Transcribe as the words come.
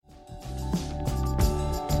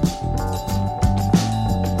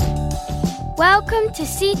Welcome to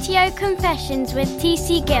CTO Confessions with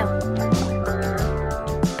TC Gill.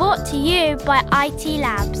 Brought to you by IT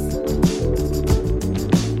Labs.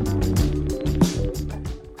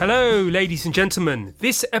 Hello, ladies and gentlemen.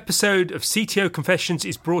 This episode of CTO Confessions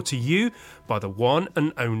is brought to you by the one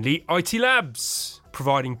and only IT Labs,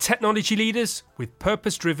 providing technology leaders with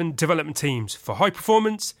purpose-driven development teams for high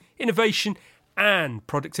performance, innovation, and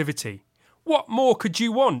productivity. What more could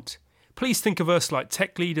you want? Please think of us like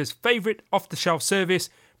tech leaders' favourite off-the-shelf service,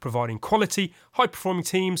 providing quality, high-performing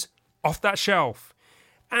teams off that shelf.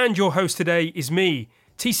 And your host today is me,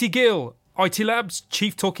 TC Gill, IT Labs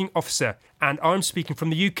Chief Talking Officer, and I'm speaking from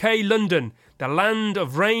the UK, London, the land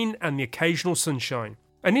of rain and the occasional sunshine.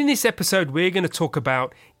 And in this episode, we're going to talk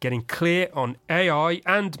about getting clear on AI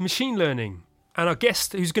and machine learning. And our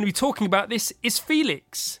guest who's going to be talking about this is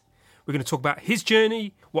Felix. We're going to talk about his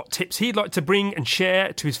journey, what tips he'd like to bring and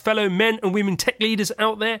share to his fellow men and women tech leaders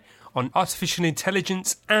out there on artificial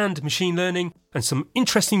intelligence and machine learning, and some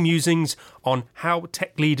interesting musings on how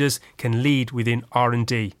tech leaders can lead within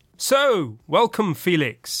R&D. So, welcome,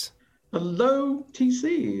 Felix. Hello,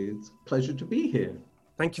 TC. It's a pleasure to be here.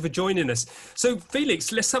 Thank you for joining us. So,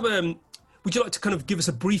 Felix, let's have would you like to kind of give us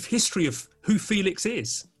a brief history of who Felix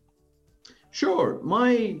is? Sure.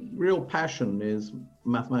 My real passion is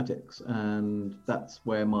mathematics, and that's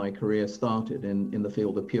where my career started in the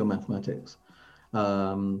field of pure mathematics.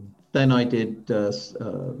 Then I did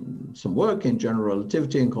some work in general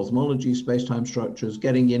relativity and cosmology, space-time structures,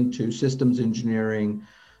 getting into systems engineering,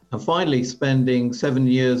 and finally spending 7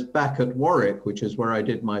 years back at Warwick, which is where I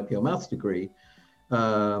did my pure maths degree,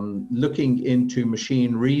 looking into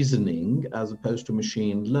machine reasoning as opposed to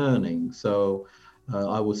machine learning. So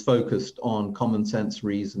I was focused on common sense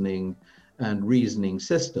reasoning and reasoning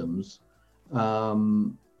systems.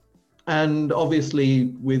 And obviously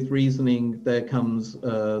with reasoning, there comes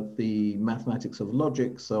the mathematics of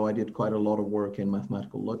logic. So I did quite a lot of work in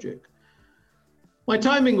mathematical logic. My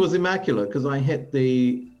timing was immaculate because I hit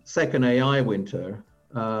the second AI winter,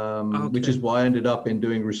 which is why I ended up in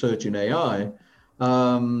doing research in AI.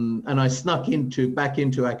 And I snuck back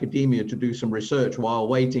into academia to do some research while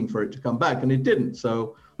waiting for it to come back, and it didn't.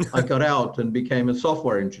 So I got out and became a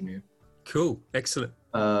software engineer. Cool, excellent.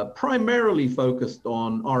 Primarily focused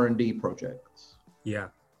on R&D projects. Yeah.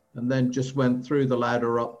 And then just went through the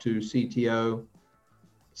ladder up to CTO.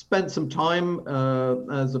 Spent some time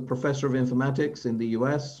as a professor of informatics in the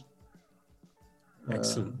US.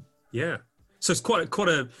 Excellent. Yeah. So it's quite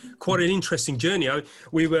an interesting journey.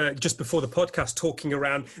 We were just before the podcast talking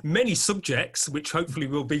around many subjects, which hopefully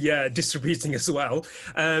we'll be distributing as well.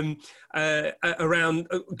 Around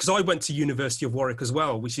because I went to University of Warwick as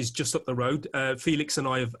well, which is just up the road. Felix and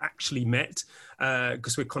I have actually met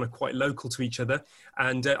because we're kind of quite local to each other.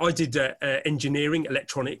 And I did engineering,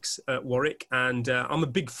 electronics at Warwick, and I'm a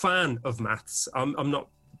big fan of maths. I'm not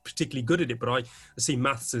particularly good at it, but I see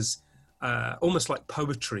maths as almost like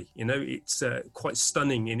poetry, you know. It's quite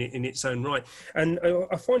stunning in its own right. And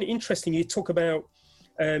I find it interesting you talk about,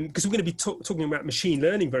 because we're going to be talking about machine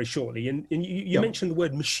learning very shortly, and you mentioned the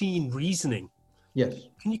word machine reasoning. Yes.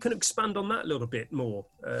 Can you kind of expand on that a little bit more?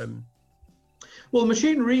 Well,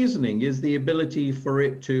 machine reasoning is the ability for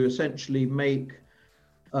it to essentially make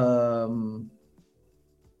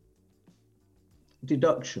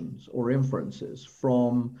deductions or inferences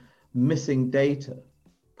from missing data.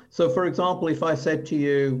 So, for example, if I said to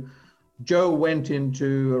you, Joe went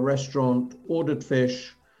into a restaurant, ordered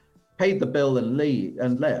fish, paid the bill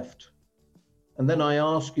and left, and then I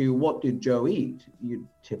ask you, what did Joe eat? You'd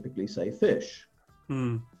typically say fish.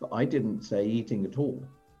 But I didn't say eating at all.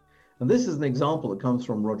 And this is an example that comes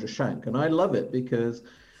from Roger Schank, and I love it because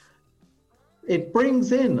it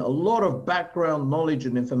brings in a lot of background knowledge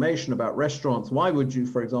and information about restaurants. Why would you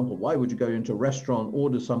go into a restaurant,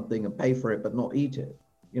 order something and pay for it, but not eat it?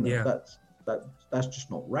 You know, that's just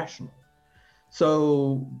not rational.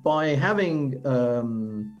 So by having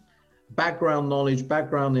background knowledge,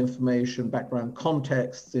 background information, background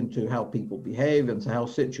contexts into how people behave and how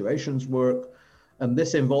situations work, and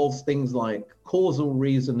this involves things like causal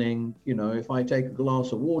reasoning. You know, if I take a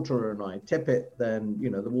glass of water and I tip it, then, you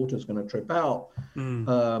know, the water's going to trip out.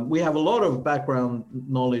 We have a lot of background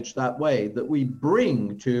knowledge that way that we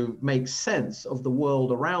bring to make sense of the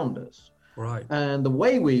world around us. Right. And the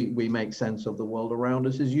way we make sense of the world around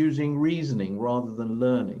us is using reasoning rather than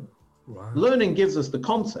learning. Wow. Learning gives us the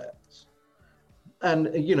concepts. And,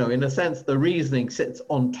 you know, in a sense, the reasoning sits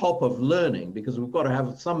on top of learning because we've got to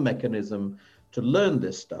have some mechanism to learn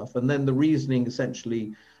this stuff. And then the reasoning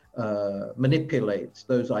essentially manipulates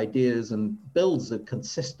those ideas and builds a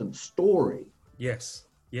consistent story. Yes.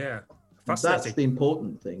 Yeah. Fascinating. That's the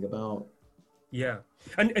important thing about Yeah.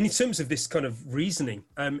 And in terms of this kind of reasoning,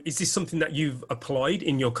 is this something that you've applied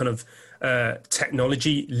in your kind of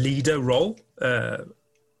technology leader role?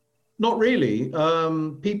 Not really.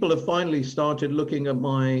 People have finally started looking at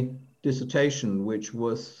my dissertation, which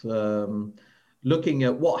was looking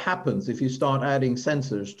at what happens if you start adding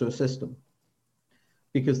sensors to a system,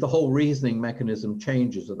 because the whole reasoning mechanism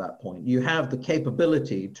changes at that point. You have the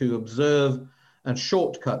capability to observe and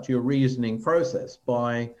shortcut your reasoning process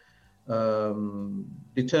by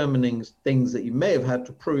determining things that you may have had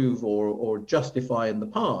to prove or justify in the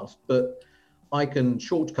past, but I can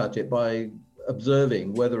shortcut it by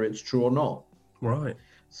observing whether it's true or not. Right.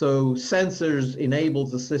 So sensors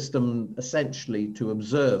enables the system essentially to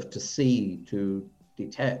observe, to see, to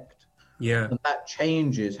detect. Yeah. And that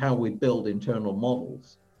changes how we build internal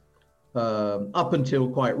models. Up until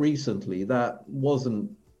quite recently, that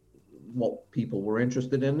wasn't what people were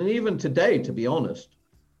interested in. And even today, to be honest,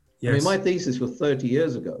 yes. I mean, my thesis was 30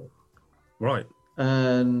 years ago. Right.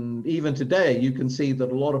 And even today, you can see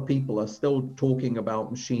that a lot of people are still talking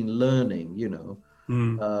about machine learning, you know,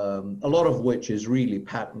 a lot of which is really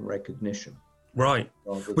pattern recognition. Right.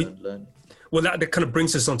 Rather than learning. Well, that kind of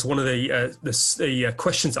brings us on to one of the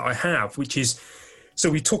questions that I have, which is, so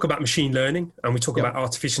we talk about machine learning and we talk about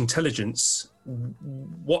artificial intelligence.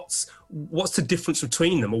 What's the difference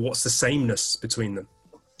between them, or what's the sameness between them?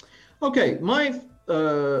 Okay,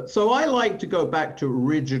 so I like to go back to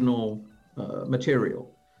original material,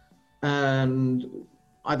 and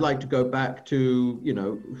I'd like to go back to, you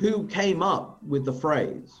know, who came up with the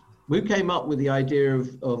phrase, who came up with the idea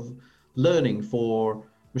of learning for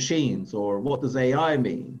machines, or what does AI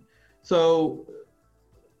mean? So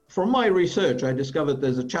from my research, I discovered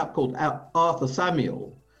there's a chap called Arthur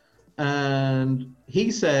Samuel, and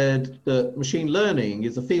he said that machine learning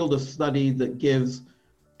is a field of study that gives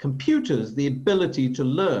computers the ability to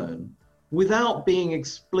learn without being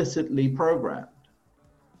explicitly programmed.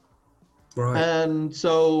 Right. And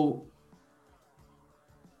so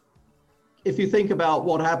if you think about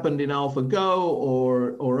what happened in AlphaGo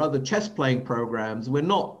or other chess playing programs, we're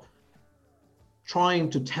not trying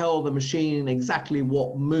to tell the machine exactly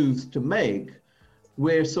what moves to make.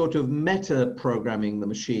 We're sort of meta programming the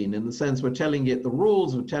machine, in the sense we're telling it the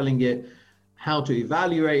rules, we're telling it how to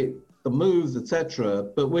evaluate the moves, etc.,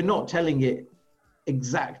 but we're not telling it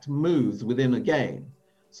exact moves within a game.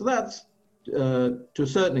 So that's to a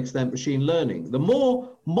certain extent machine learning. The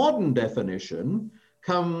more modern definition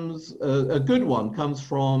comes, a good one comes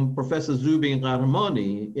from Professor Zubin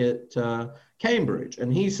Rahmani at Cambridge,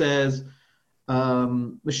 and he says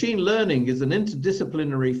machine learning is an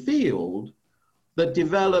interdisciplinary field that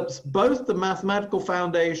develops both the mathematical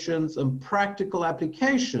foundations and practical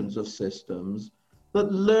applications of systems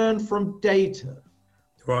that learn from data.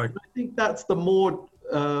 Right. I think that's the more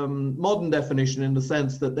modern definition, in the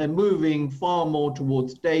sense that they're moving far more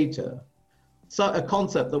towards data. So a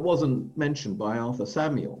concept that wasn't mentioned by Arthur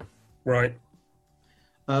Samuel. Right.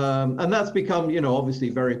 And that's become, you know, obviously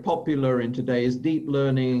very popular in today's deep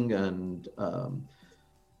learning and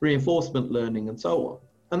reinforcement learning and so on.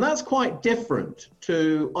 And that's quite different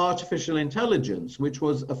to artificial intelligence, which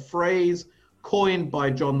was a phrase coined by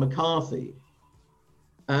John McCarthy.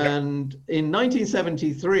 And in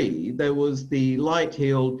 1973, there was the Light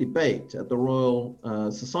Hill debate at the Royal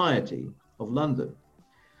Society of London.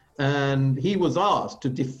 And he was asked to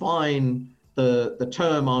define the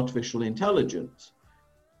term artificial intelligence.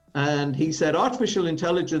 And he said, artificial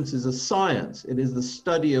intelligence is a science. It is the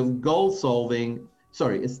study of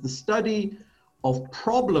it's the study of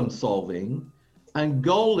problem solving and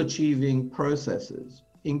goal achieving processes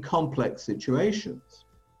in complex situations.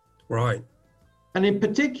 Right. And in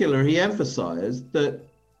particular, he emphasized that,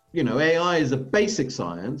 you know, AI is a basic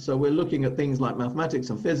science. So we're looking at things like mathematics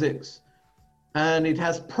and physics, and it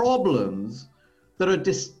has problems that are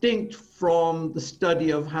distinct from the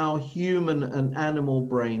study of how human and animal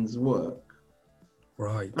brains work.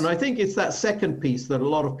 Right. And I think it's that second piece that a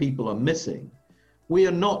lot of people are missing. We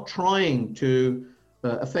are not trying to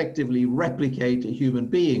effectively replicate a human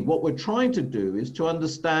being. What we're trying to do is to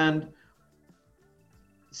understand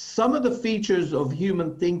some of the features of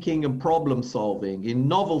human thinking and problem solving in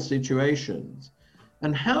novel situations,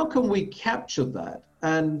 and how can we capture that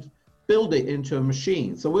and build it into a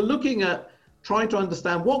machine. So we're looking at trying to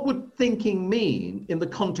understand what would thinking mean in the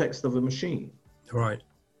context of a machine. Right.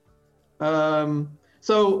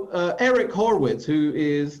 So Eric Horowitz, who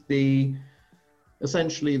is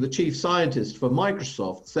essentially the chief scientist for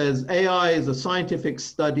Microsoft, says AI is a scientific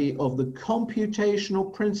study of the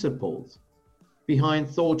computational principles behind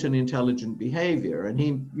thought and intelligent behavior. And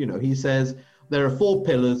he says, there are 4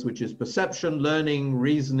 pillars, which is perception, learning,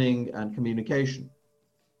 reasoning, and communication.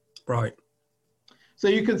 Right. So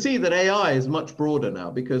you can see that AI is much broader now,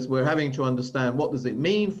 because we're having to understand what does it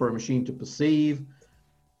mean for a machine to perceive,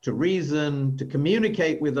 to reason, to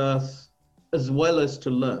communicate with us, as well as to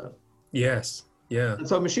learn. Yes. Yeah. And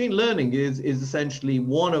so machine learning is essentially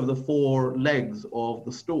one of the 4 legs of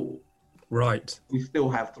the stool. Right. We still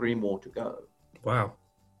have 3 more to go. Wow.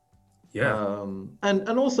 Yeah. And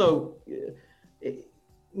also,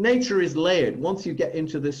 nature is layered. Once you get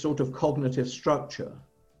into this sort of cognitive structure,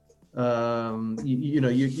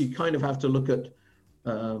 you kind of have to look at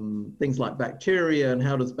things like bacteria, and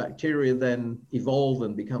how does bacteria then evolve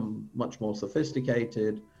and become much more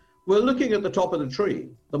sophisticated. We're looking at the top of the tree,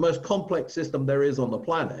 the most complex system there is on the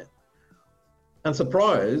planet. And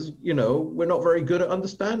surprise, we're not very good at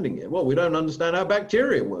understanding it. Well, we don't understand how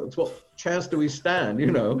bacteria works. What chance do we stand,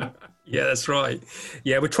 Yeah, that's right.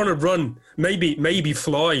 Yeah, we're trying to run, maybe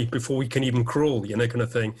fly before we can even crawl, kind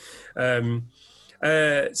of thing.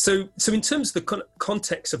 So in terms of the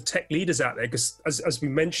context of tech leaders out there, because as we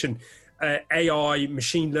mentioned, AI,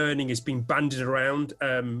 machine learning is being bandied around.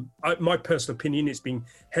 My personal opinion, it's been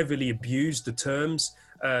heavily abused, the terms.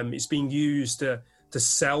 It's being used to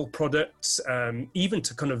sell products, even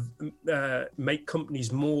to kind of make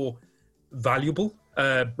companies more valuable,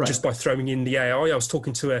 just by throwing in the AI. I was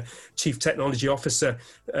talking to a chief technology officer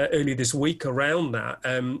earlier this week around that,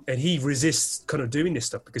 and he resists kind of doing this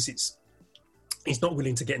stuff because he's not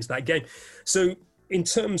willing to get into that game. So in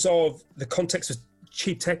terms of the context of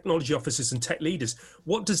chief technology officers and tech leaders,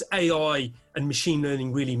 what does AI and machine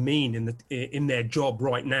learning really mean in their job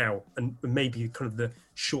right now, and maybe kind of the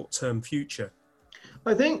short-term future?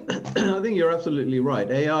 I think you're absolutely right.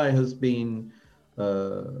 AI has been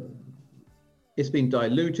it's been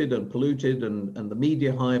diluted and polluted, and the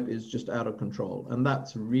media hype is just out of control, and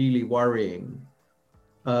that's really worrying.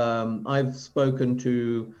 I've spoken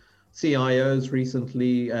to CIOs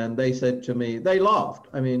recently, and they said to me, they laughed.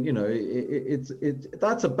 I mean,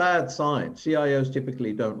 that's a bad sign. CIOs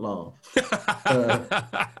typically don't laugh.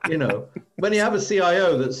 When you have a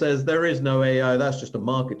CIO that says there is no AI, that's just a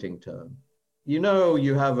marketing term.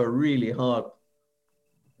 You have a really hard,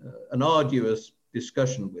 an arduous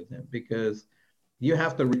discussion with him, because you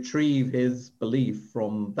have to retrieve his belief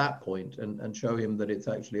from that point and show him that it's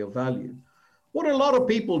actually of value. What a lot of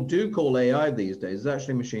people do call AI these days is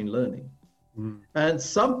actually machine learning. And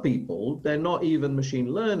some people, they're not even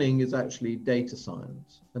machine learning, is actually data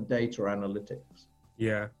science and data analytics.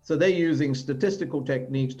 Yeah. So they're using statistical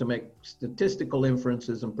techniques to make statistical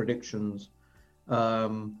inferences and predictions.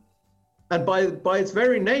 And by its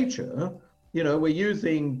very nature, we're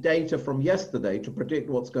using data from yesterday to predict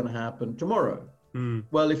what's going to happen tomorrow.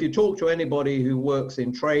 Well, if you talk to anybody who works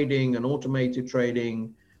in trading and automated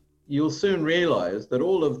trading, you'll soon realize that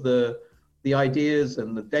all of the ideas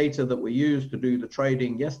and the data that we used to do the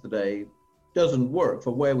trading yesterday doesn't work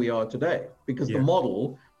for where we are today, because the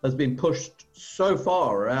model has been pushed so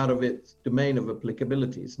far out of its domain of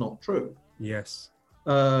applicability. It's not true. Yes.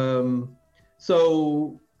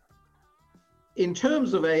 So in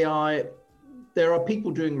terms of AI, there are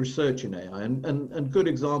people doing research in AI, and good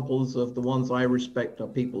examples of the ones I respect are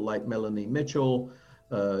people like Melanie Mitchell,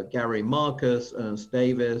 Gary Marcus, Ernst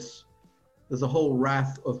Davis. There's a whole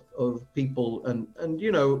raft of people, and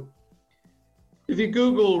if you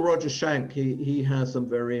Google Roger Schank, he has some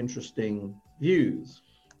very interesting views.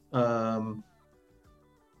 A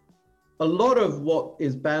lot of what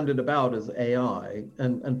is bandied about as AI,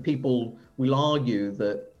 and people will argue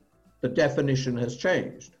that the definition has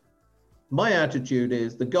changed. My attitude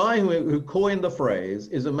is the guy who coined the phrase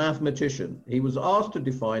is a mathematician. He was asked to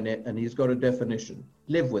define it, and he's got a definition.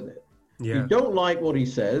 Live with it. Yeah. If you don't like what he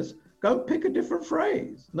says, go pick a different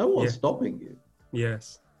phrase. No one's stopping you.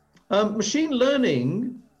 Yes. Machine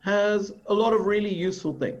learning has a lot of really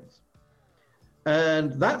useful things.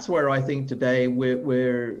 And that's where I think today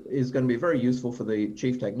is going to be very useful for the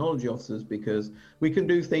chief technology officers, because we can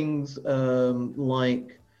do things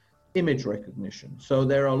like image recognition. So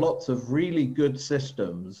there are lots of really good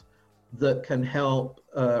systems that can help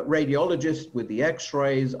radiologists with the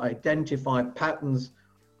x-rays identify patterns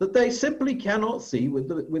that they simply cannot see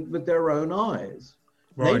with their own eyes.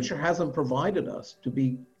 Right. Nature hasn't provided us to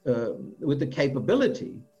be with the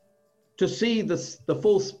capability to see the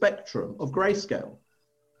full spectrum of grayscale.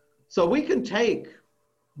 So we can take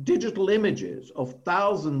digital images of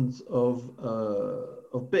thousands of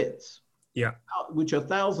bits, which are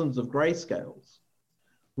thousands of grayscales.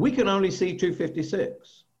 We can only see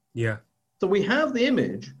 256. Yeah. So we have the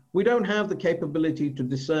image, we don't have the capability to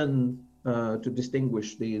discern, to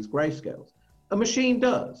distinguish these grayscales. A machine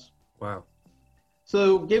does. Wow.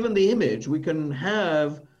 So given the image, we can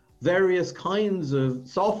have various kinds of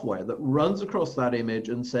software that runs across that image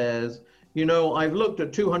and says, you know, I've looked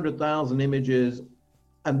at 200,000 images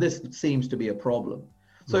and this seems to be a problem.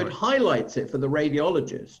 So It highlights it for the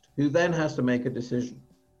radiologist, who then has to make a decision.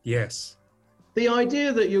 Yes. The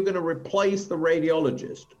idea that you're going to replace the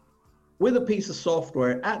radiologist with a piece of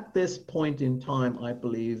software at this point in time, I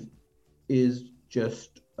believe, is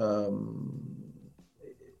just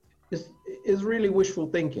is really wishful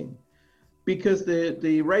thinking, because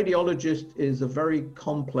the radiologist is a very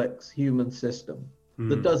complex human system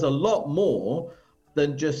that does a lot more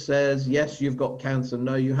than just says, yes, you've got cancer,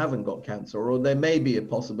 no, you haven't got cancer, or there may be a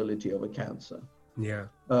possibility of a cancer. Yeah.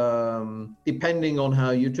 Depending on how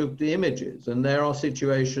you took the images. And there are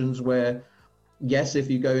situations where, yes, if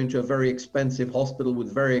you go into a very expensive hospital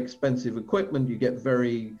with very expensive equipment, you get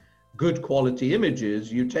very good quality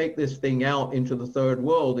images. You take this thing out into the third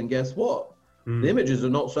world, and guess what? The images are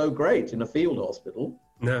not so great in a field hospital.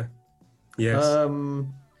 No. Yes.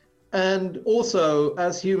 And also,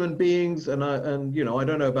 as human beings, and you know, I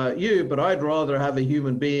don't know about you, but I'd rather have a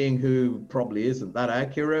human being who probably isn't that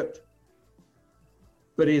accurate,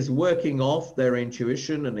 but is working off their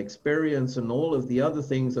intuition and experience and all of the other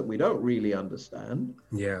things that we don't really understand.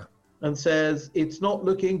 Yeah. And says, it's not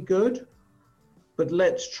looking good, but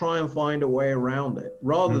let's try and find a way around it,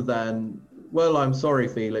 rather than, well, I'm sorry,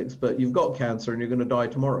 Felix, but you've got cancer and you're going to die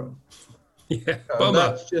tomorrow. Yeah.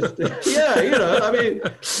 That's just, yeah, you know, I mean.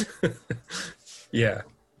 Yeah.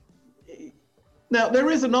 Now,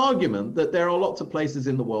 there is an argument that there are lots of places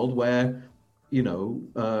in the world where, you know,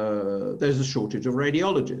 there's a shortage of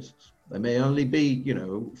radiologists. There may only be, you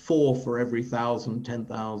know, 4 for every 1,000,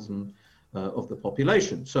 10,000 of the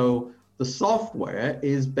population. So the software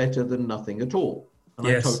is better than nothing at all. And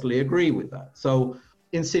yes. I totally agree with that. So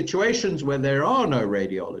in situations where there are no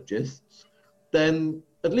radiologists, then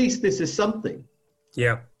at least this is something.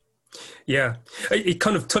 Yeah. Yeah. It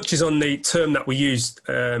kind of touches on the term that we used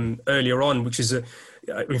earlier on, which is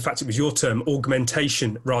in fact, it was your term,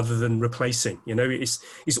 augmentation rather than replacing. You know, it's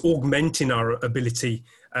augmenting our ability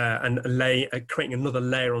and creating another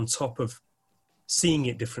layer on top of seeing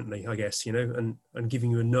it differently, I guess, you know, and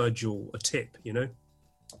giving you a nudge or a tip, you know.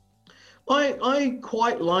 I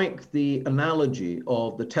quite like the analogy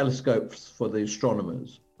of the telescopes for the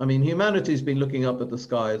astronomers. I mean, humanity's been looking up at the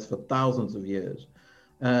skies for thousands of years.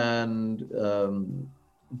 And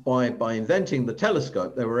by inventing the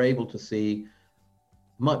telescope, they were able to see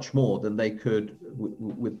much more than they could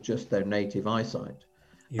with just their native eyesight.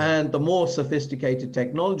 Yeah. And the more sophisticated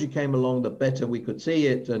technology came along, the better we could see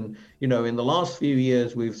it. And, you know, in the last few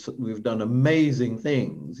years, we've done amazing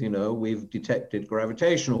things. You know, we've detected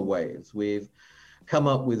gravitational waves. We've come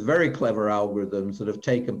up with very clever algorithms that have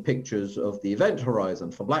taken pictures of the event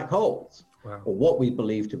horizon for black holes, wow, or what we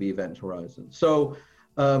believe to be event horizons. So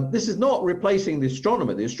this is not replacing the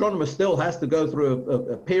astronomer. The astronomer still has to go through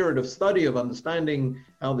a period of study of understanding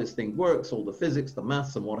how this thing works, all the physics, the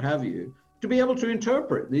maths, and what have you, to be able to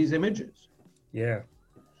interpret these images. Yeah.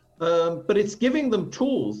 But it's giving them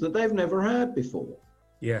tools that they've never had before.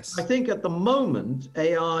 Yes. I think at the moment,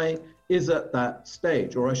 AI is at that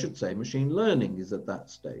stage, or I should say machine learning is at that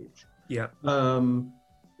stage. Yeah. And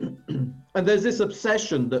there's this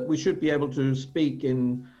obsession that we should be able to speak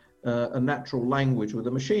in a natural language with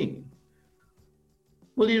a machine.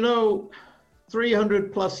 Well, you know,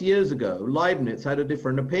 300 plus years ago, Leibniz had a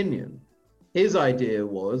different opinion. His idea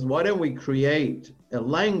was, why don't we create a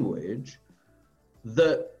language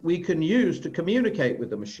that we can use to communicate with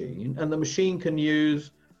the machine, and the machine can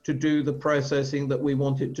use to do the processing that we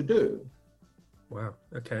want it to do. Wow,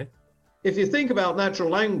 okay. If you think about natural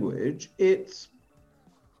language, it's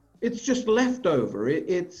just leftover.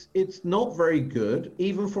 It's not very good,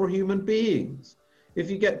 even for human beings. If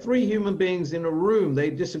you get 3 human beings in a room, they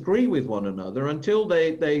disagree with one another until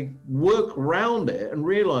they work around it and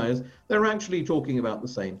realize they're actually talking about the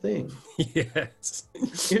same thing. Yes.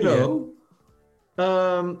 You know,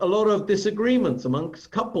 a lot of disagreements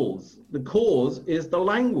amongst couples. The cause is the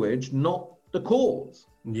language, not the cause.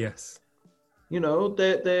 Yes. You know,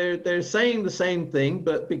 they're saying the same thing,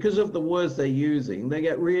 but because of the words they're using, they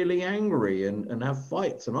get really angry and have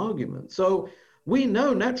fights and arguments. So we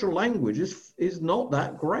know natural language is not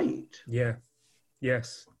that great. Yeah.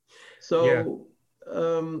 Yes. So,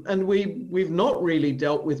 yeah. And we've not really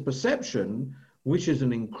dealt with perception, which is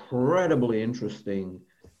an incredibly interesting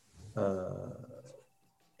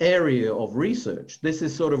area of research. This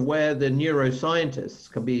is sort of where the neuroscientists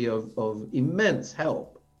can be of immense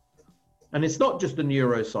help. And it's not just the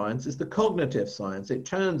neuroscience, it's the cognitive science. It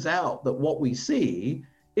turns out that what we see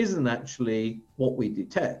isn't actually what we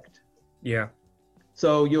detect. Yeah.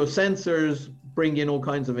 So your sensors bring in all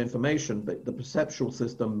kinds of information, but the perceptual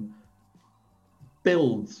system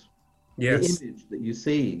builds the image that you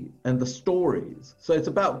see and the stories. So it's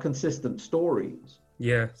about consistent stories.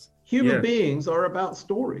 Yes. Human beings are about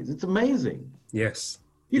stories. It's amazing. Yes.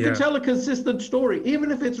 You can tell a consistent story,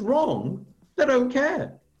 even if it's wrong, they don't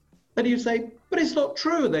care. And you say, but it's not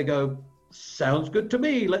true. They go, sounds good to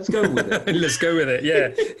me. Let's go with it. Let's go with it.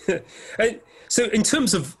 Yeah. So in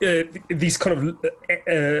terms of these kind of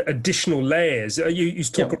additional layers, you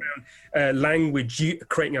talk around language,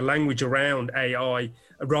 creating a language around AI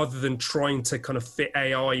rather than trying to kind of fit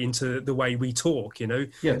AI into the way we talk, you know?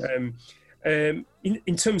 Yes.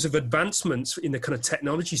 In terms of advancements in the kind of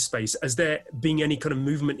technology space, has there been any kind of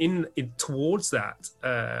movement in towards that?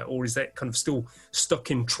 Or is that kind of still stuck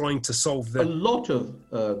in trying to solve the... A lot of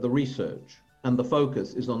the research and the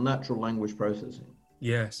focus is on natural language processing.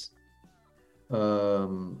 Yes. A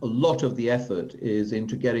lot of the effort is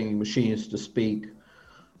into getting machines to speak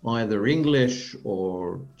either English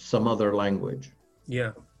or some other language.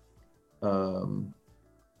 Yeah.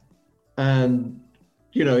 And,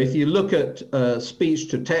 you know, if you look at speech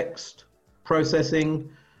to text processing,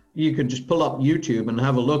 you can just pull up YouTube and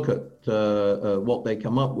have a look at what they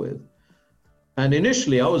come up with. And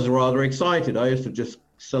initially I was rather excited. I used to just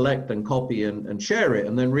select and copy and share it,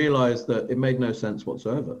 and then realized that it made no sense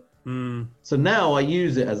whatsoever. So now I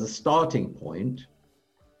use it as a starting point.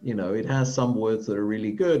 You know, it has some words that are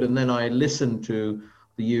really good, and then I listen to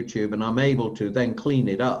the YouTube and I'm able to then clean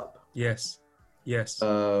it up. Yes. Yes.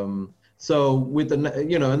 So with the,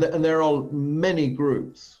 you know, and there are many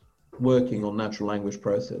groups working on natural language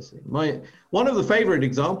processing. One of the favorite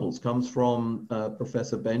examples comes from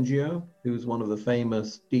Professor Bengio, who's one of the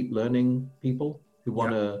famous deep learning people who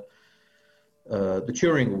won the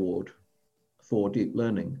Turing Award for deep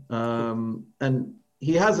learning. And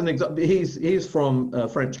he has an example. He's from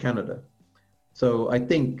French Canada. So I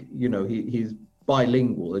think, you know, he's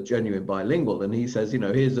bilingual, a genuine bilingual. And he says, you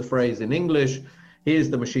know, here's a phrase in English, here's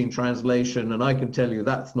the machine translation, and I can tell you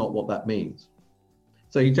that's not what that means.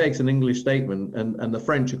 So he takes an English statement, and the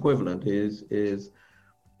French equivalent is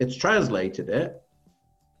it's translated it,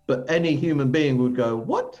 but any human being would go,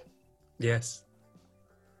 what? Yes.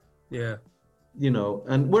 Yeah. You know,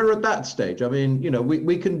 and we're at that stage. I mean, you know,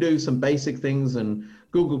 we can do some basic things, and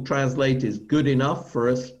Google Translate is good enough for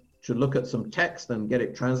us to look at some text and get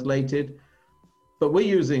it translated. But we're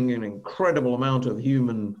using an incredible amount of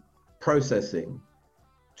human processing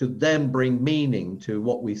to then bring meaning to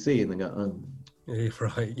what we see, and they go,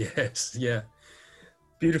 Right. Yes. Yeah.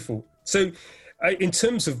 Beautiful. So, in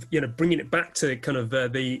terms of, you know, bringing it back to kind of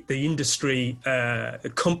the industry,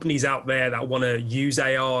 companies out there that want to use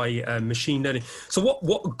AI, machine learning. So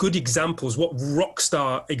what good examples, what rock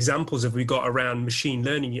star examples have we got around machine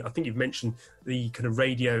learning? I think you've mentioned the kind of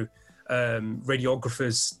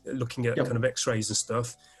radiographers looking at kind of X-rays and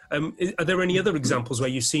stuff. Are there any other examples where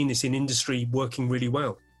you've seen this in industry working really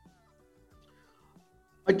well?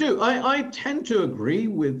 I do. I tend to agree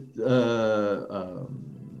with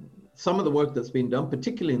some of the work that's been done,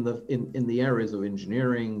 particularly in the areas of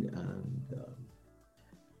engineering and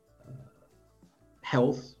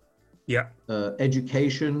health,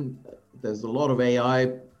 education. There's a lot of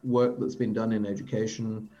AI work that's been done in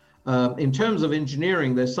education. In terms of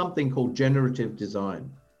engineering, there's something called generative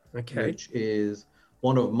design, which is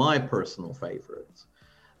one of my personal favorites.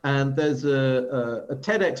 And there's a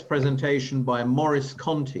TEDx presentation by Maurice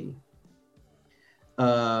Conti.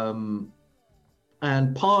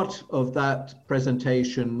 And part of that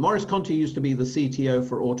presentation, Maurice Conti used to be the CTO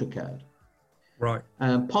for AutoCAD. Right.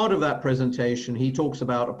 And part of that presentation, he talks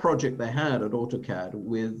about a project they had at AutoCAD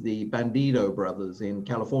with the Bandido brothers in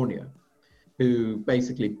California, who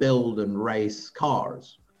basically build and race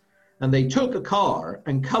cars. And they took a car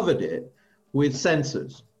and covered it with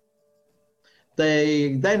sensors.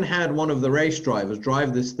 They then had one of the race drivers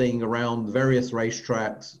drive this thing around various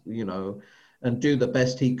racetracks, you know, and do the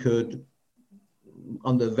best he could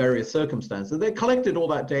under various circumstances. They collected all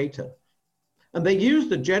that data, and they used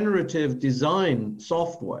the generative design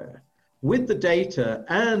software with the data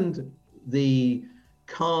and the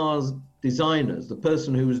car's designers, the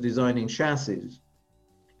person who was designing chassis,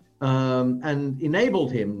 and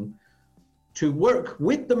enabled him to work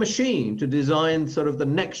with the machine to design sort of the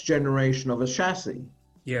next generation of a chassis.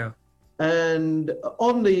 Yeah. And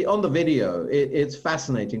on the video, it's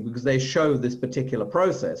fascinating because they show this particular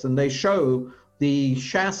process, and they show the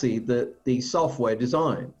chassis that the software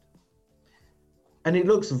designed. And it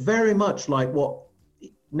looks very much like what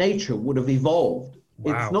nature would have evolved.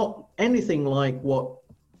 Wow. It's not anything like what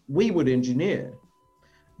we would engineer.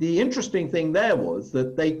 the interesting thing there was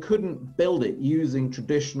that they couldn't build it using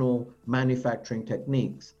traditional manufacturing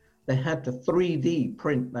techniques. They had to 3D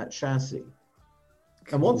print that chassis.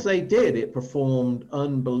 Cool. And once they did, it performed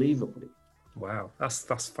unbelievably. Wow, that's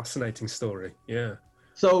a fascinating story. Yeah.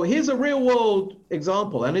 So here's a real world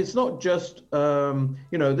example, and it's not just,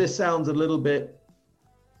 this sounds a little bit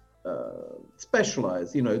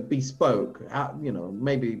specialized, bespoke,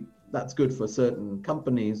 maybe that's good for certain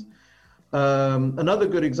companies. Another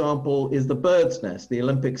good example is the Bird's Nest, the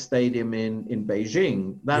Olympic Stadium in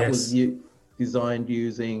Beijing. That was designed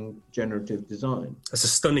using generative design. That's a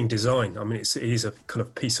stunning design. I mean, it is a kind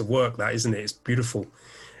of piece of work, that, isn't it? It's beautiful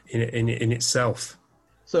in itself.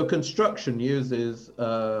 So construction uses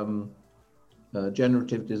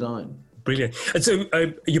generative design. Brilliant. And so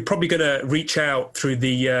you're probably going to reach out through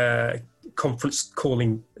the conference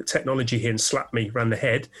calling technology here and slap me around the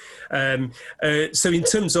head. So in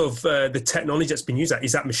terms of the technology that's been used,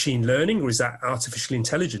 is that machine learning or is that artificial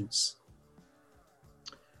intelligence?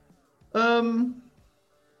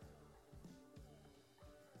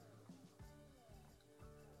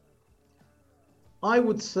 I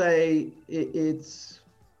would say it's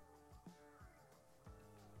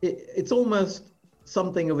almost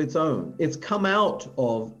something of its own. It's come out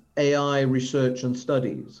of AI research and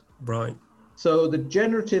studies. Right. So the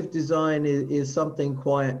generative design is something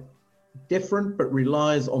quite different, but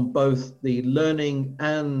relies on both the learning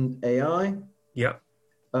and AI. Yeah.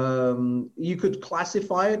 You could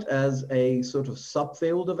classify it as a sort of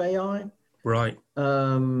subfield of AI. Right.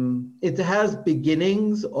 It has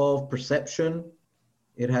beginnings of perception.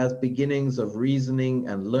 It has beginnings of reasoning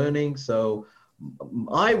and learning. So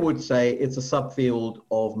I would say it's a subfield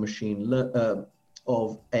of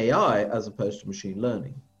of AI as opposed to machine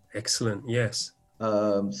learning. Excellent. Yes.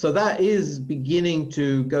 So that is beginning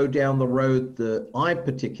to go down the road that I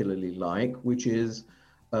particularly like, which is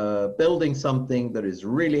building something that is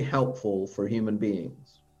really helpful for human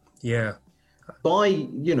beings. Yeah.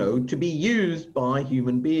 To be used by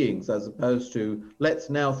human beings, as opposed to let's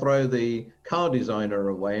now throw the car designer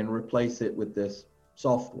away and replace it with this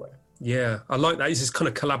software. Yeah, I like that. It's this kind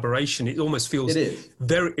of collaboration. It almost feels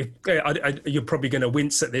very, you're probably going to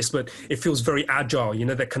wince at this, but it feels very agile,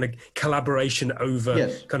 that kind of collaboration over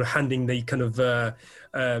kind of handing the kind of, the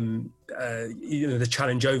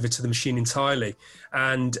challenge over to the machine entirely.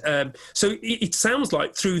 And so it sounds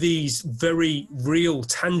like through these very real,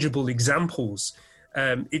 tangible examples,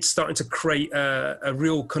 it's starting to create a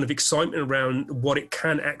real kind of excitement around what it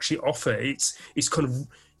can actually offer.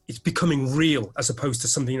 It's becoming real as opposed to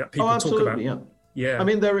something that people talk about. Yeah. I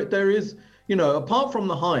mean, there is, apart from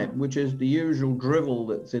the hype, which is the usual drivel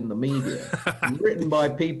that's in the media, written by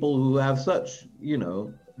people who have such,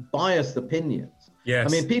 biased opinions. Yes. I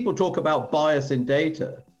mean, people talk about bias in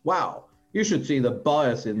data. Wow, you should see the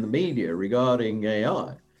bias in the media regarding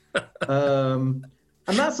AI. And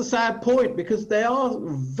that's a sad point because there are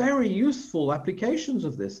very useful applications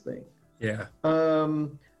of this thing. Yeah.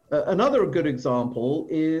 Another good example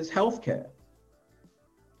is healthcare.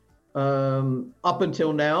 Up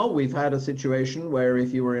until now, we've had a situation where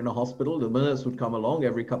if you were in a hospital, the nurse would come along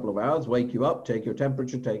every couple of hours, wake you up, take your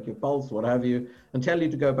temperature, take your pulse, what have you, and tell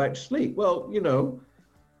you to go back to sleep. Well,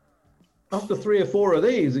 after 3 or 4 of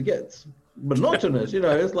these, it gets monotonous.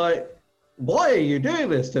 It's like, why are you doing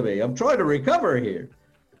this to me? I'm trying to recover here.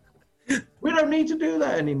 We don't need to do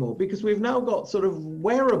that anymore because we've now got sort of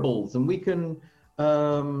wearables, and we can.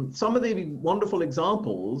 Some of the wonderful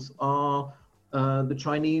examples are the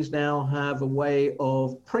Chinese now have a way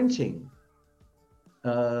of printing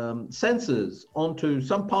sensors onto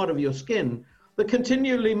some part of your skin that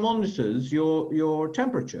continually monitors your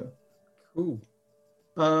temperature. Ooh.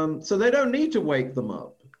 So they don't need to wake them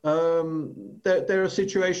up. There are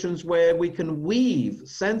situations where we can weave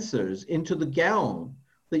sensors into the gown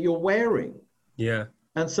that you're wearing. Yeah.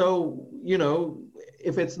 And so,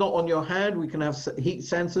 if it's not on your hand, we can have heat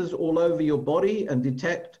sensors all over your body and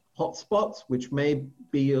detect hotspots, which may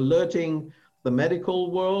be alerting the medical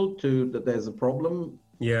world that there's a problem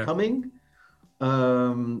coming.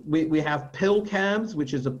 We have pill cams,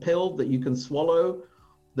 which is a pill that you can swallow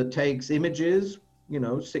that takes images,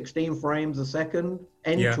 16 frames a second,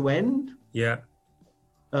 end to end. Yeah.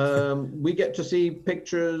 We get to see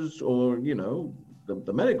pictures, or,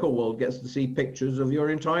 the medical world gets to see pictures of your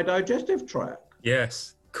entire digestive tract.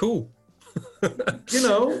 Yes. Cool.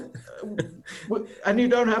 And you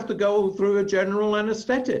don't have to go through a general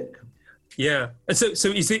anesthetic. Yeah. And so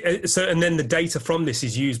is it, and then the data from this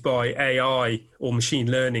is used by AI or machine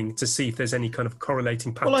learning to see if there's any kind of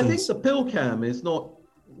correlating patterns. Well, I think the pill cam is not,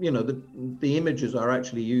 the images are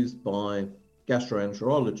actually used by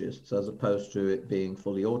gastroenterologists as opposed to it being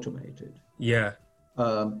fully automated. Yeah.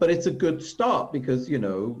 But it's a good start because, you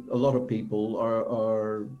know, a lot of people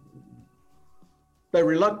are they're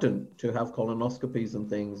reluctant to have colonoscopies and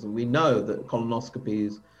things. And we know that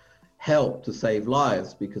colonoscopies help to save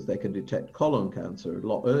lives because they can detect colon cancer a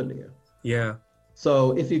lot earlier. Yeah.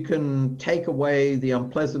 So if you can take away the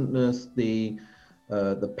unpleasantness, the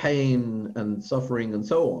pain and suffering and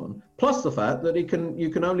so on, plus the fact that you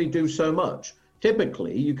can only do so much.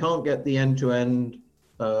 Typically, you can't get the end-to-end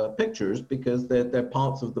pictures because they're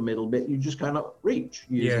parts of the middle bit you just cannot reach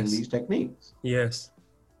using these techniques. Yes.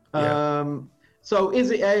 Yeah. So is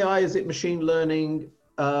it AI? Is it machine learning?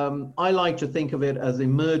 I like to think of it as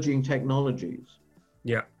emerging technologies.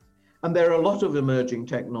 Yeah. And there are a lot of emerging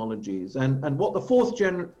technologies. And what the fourth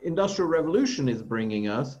industrial revolution is bringing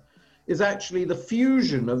us is actually the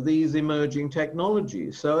fusion of these emerging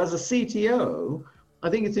technologies. So as a CTO, I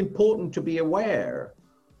think it's important to be aware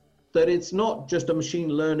that it's not just a machine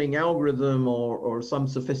learning algorithm or some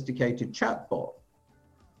sophisticated chatbot,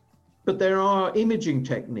 but there are imaging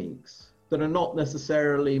techniques that are not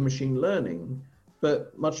necessarily machine learning,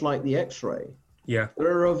 but much like the X-ray, that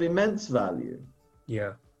are of immense value.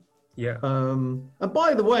 Yeah. And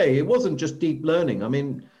by the way, it wasn't just deep learning. I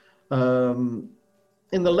mean,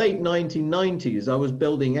 in the late 1990s, I was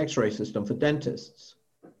building X-ray system for dentists.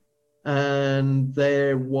 And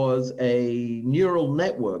there was a neural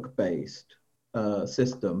network-based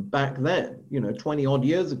system back then, 20 odd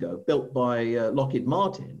years ago, built by Lockheed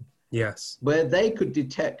Martin. Yes. Where they could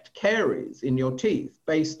detect caries in your teeth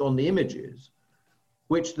based on the images,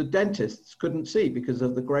 which the dentists couldn't see because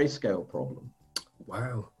of the grayscale problem.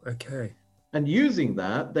 Wow. Okay. And using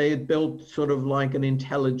that, they had built sort of like an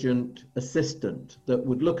intelligent assistant that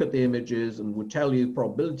would look at the images and would tell you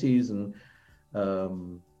probabilities and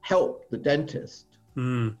help the dentist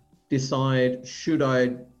decide, should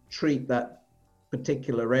I treat that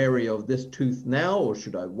particular area of this tooth now, or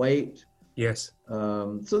should I wait? Yes.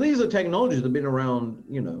 So these are technologies that have been around,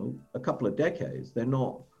 a couple of decades. They're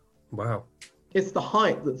not. Wow. It's the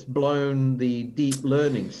hype that's blown the deep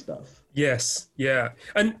learning stuff. Yes. Yeah.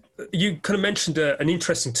 And you kind of mentioned an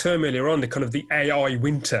interesting term earlier on, the kind of the AI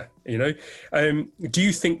winter, do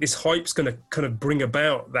you think this hype's going to kind of bring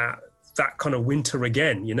about that kind of winter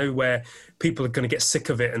again, where people are going to get sick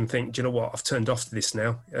of it and think, do you know what, I've turned off to this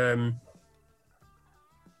now?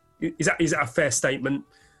 Is that a fair statement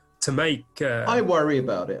to make? I worry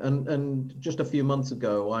about it. And just a few months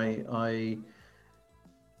ago, I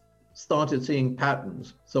started seeing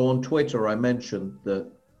patterns. So on Twitter, I mentioned that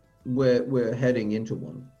we're heading into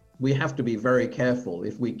one. We have to be very careful.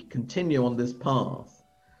 If we continue on this path,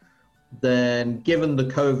 then given the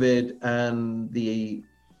COVID and the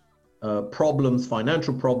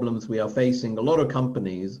financial problems we are facing, a lot of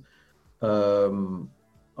companies are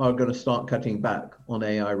going to start cutting back on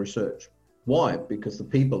AI research. Why? Because the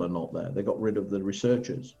people are not there. They got rid of the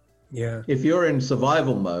researchers. Yeah. If you're in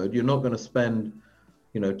survival mode, you're not going to spend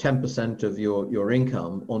 10% of your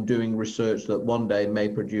income on doing research that one day may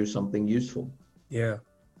produce something useful. Yeah.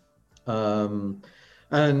 And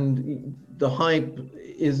the hype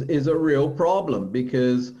is a real problem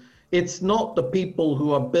because it's not the people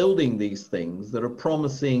who are building these things that are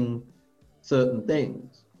promising certain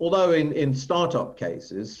things. Although in startup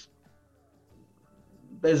cases,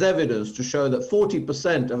 there's evidence to show that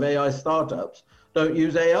 40% of AI startups don't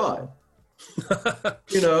use AI.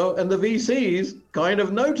 And the VCs kind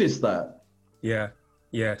of notice that. Yeah.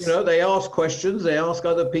 Yes. They ask questions, they ask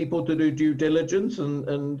other people to do due diligence.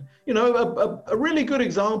 And a really good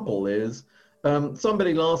example is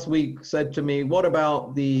somebody last week said to me, what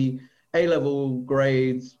about the A-level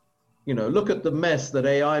grades? Look at the mess that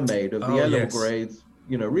AI made of the A-level grades,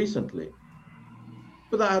 recently.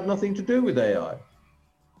 But that had nothing to do with AI.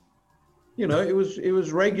 It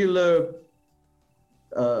was regular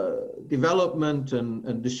development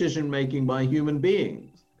and decision-making by human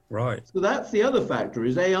beings. Right. So that's the other factor,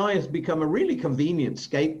 is AI has become a really convenient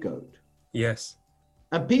scapegoat. Yes.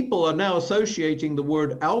 And people are now associating the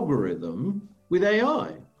word algorithm with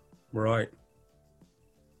AI. Right.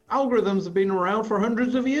 Algorithms have been around for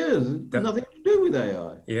hundreds of years. Nothing to do with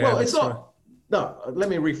AI. Yeah, well, it's not. Right. No, let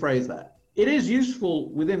me rephrase that. It is useful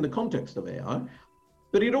within the context of AI,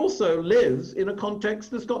 but it also lives in a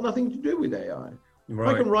context that's got nothing to do with AI.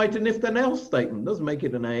 Right. I can write an if-then-else statement. Doesn't make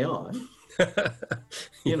it an AI.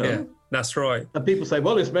 Yeah, that's right. And people say,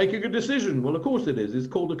 well, it's making a decision. Well, of course it is. It's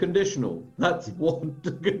called a conditional. That's what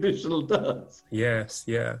the conditional does. Yes,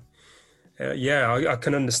 yeah. I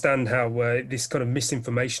can understand how this kind of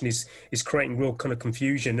misinformation is creating real kind of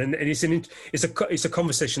confusion, and it's a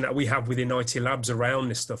conversation that we have within IT Labs around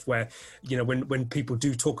this stuff. Where when people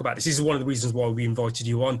do talk about this is one of the reasons why we invited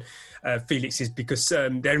you on, Felix, is because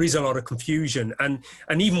there is a lot of confusion, and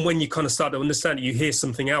even when you kind of start to understand it, you hear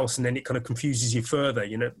something else, and then it kind of confuses you further.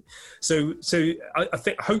 So I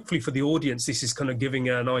think hopefully for the audience, this is kind of giving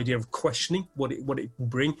an idea of questioning what it will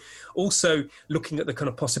bring, also looking at the kind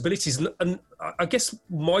of possibilities. And I guess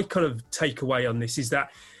my kind of takeaway on this is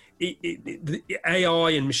that the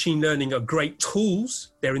AI and machine learning are great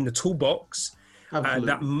tools. They're in the toolbox.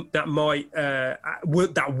 That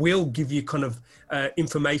will give you kind of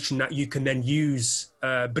information that you can then use,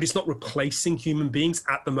 but it's not replacing human beings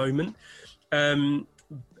at the moment. And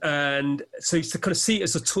so it's to kind of see it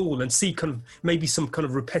as a tool and see kind of maybe some kind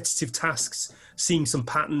of repetitive tasks, seeing some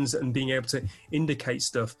patterns and being able to indicate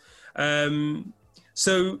stuff.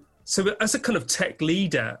 So as a kind of tech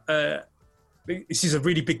leader, this is a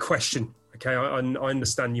really big question. Okay, I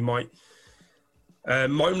understand you might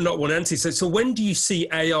not want to answer. So when do you see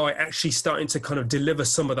AI actually starting to kind of deliver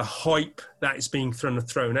some of the hype that is being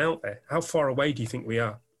thrown out there? How far away do you think we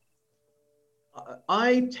are?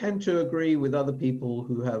 I tend to agree with other people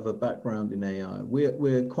who have a background in AI.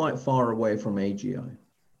 We're quite far away from AGI.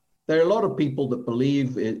 There are a lot of people that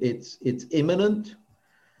believe it's imminent,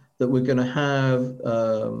 that we're going to have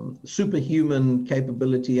superhuman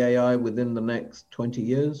capability AI within the next 20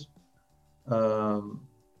 years.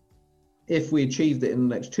 If we achieved it in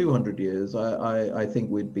the next 200 years, I think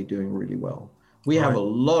we'd be doing really well. We have a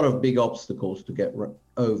lot of big obstacles to get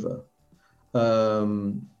over.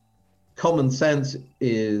 Common sense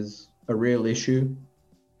is a real issue.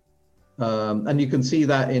 And you can see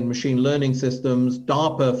that in machine learning systems.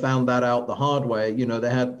 DARPA found that out the hard way.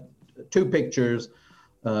 They had two pictures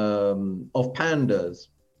of pandas,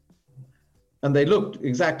 and they looked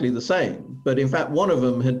exactly the same. But in fact, one of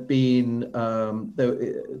them had been,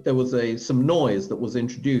 there was some noise that was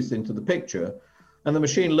introduced into the picture, and the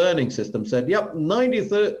machine learning system said, yep,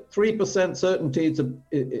 93% certainty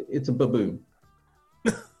it's a baboon.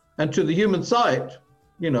 And to the human sight,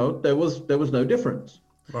 there was no difference.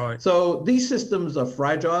 Right. So these systems are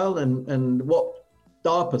fragile, and what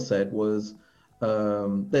DARPA said was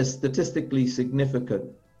they're statistically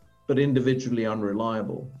significant, but individually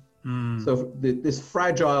unreliable. So this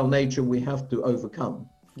fragile nature we have to overcome.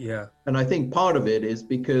 Yeah. And I think part of it is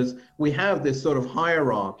because we have this sort of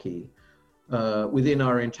hierarchy within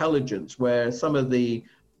our intelligence where some of the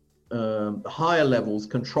higher levels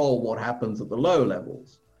control what happens at the low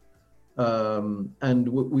levels. And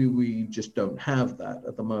we just don't have that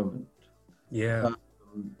at the moment. Yeah.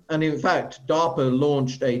 And in fact, DARPA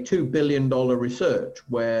launched a $2 billion research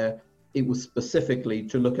where it was specifically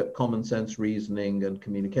to look at common sense reasoning and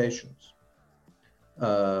communications.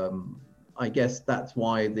 I guess that's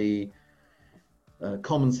why the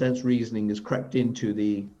common sense reasoning has crept into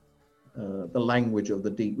the language of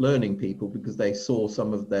the deep learning people, because they saw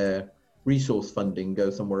some of their resource funding go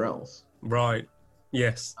somewhere else. Right.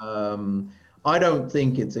 Yes. I don't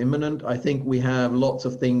think it's imminent. I think we have lots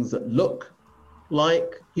of things that look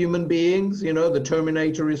like human beings. The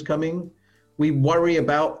Terminator is coming. We worry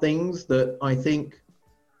about things that I think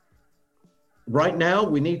right now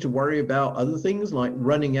we need to worry about other things like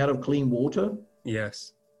running out of clean water.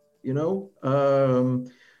 Yes.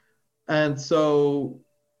 And so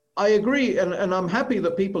I agree. And I'm happy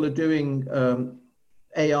that people are doing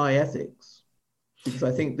AI ethics, because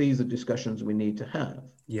I think these are discussions we need to have.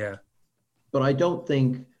 Yeah. But I don't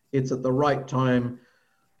think it's at the right time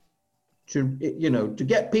to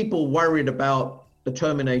get people worried about the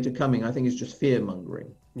Terminator coming. I think is just fear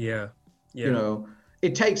mongering. Yeah. Yeah.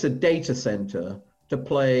 It takes a data center to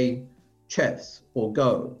play chess or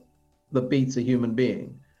Go that beats a human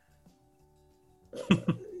being.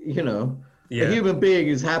 Yeah. A human being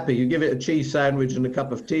is happy. You give it a cheese sandwich and a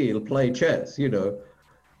cup of tea, it'll play chess.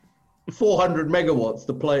 400 megawatts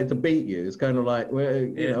to beat you. It's kind of like,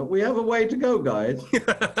 we have a way to go, guys.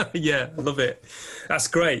 Yeah, love it. That's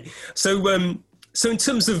great. So in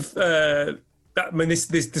terms of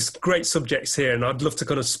there's great subjects here, and I'd love to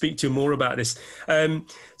kind of speak to you more about this.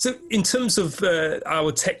 So in terms of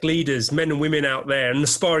our tech leaders, men and women out there, and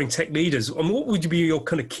aspiring tech leaders, what would be your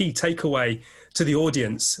kind of key takeaway to the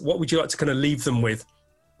audience? What would you like to kind of leave them with?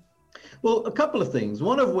 Well, a couple of things,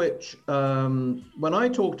 one of which, when I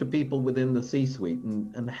talk to people within the C-suite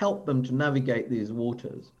and help them to navigate these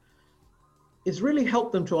waters, is really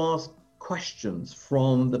help them to ask questions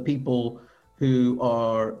from the people who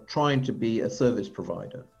are trying to be a service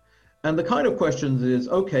provider. And the kind of questions is,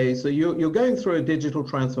 okay, so you're going through a digital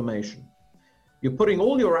transformation. You're putting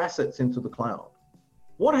all your assets into the cloud.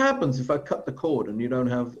 What happens if I cut the cord and you don't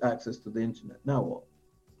have access to the internet? Now what?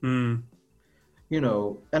 Mm. You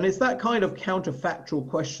know, and it's that kind of counterfactual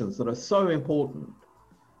questions that are so important.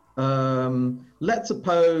 Let's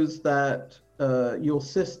suppose that your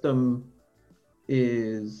system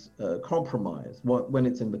is compromised when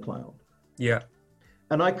it's in the cloud. Yeah.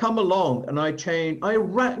 And I come along and I change,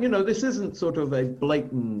 you know, this isn't sort of a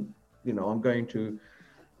blatant, you know, I'm going to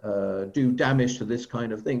do damage to this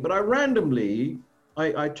kind of thing, but I randomly,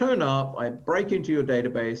 I turn up, I break into your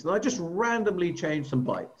database, and I just randomly change some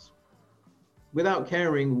bytes without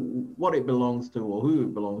caring what it belongs to or who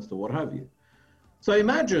it belongs to, what have you. So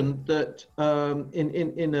imagine that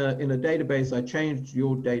in a database, I changed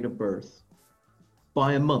your date of birth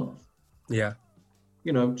by a month. Yeah.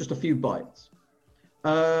 You know, just a few bytes.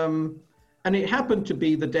 And it happened to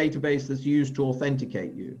be the database that's used to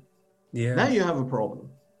authenticate you. Yeah. Now you have a problem.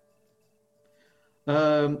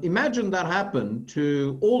 Imagine that happened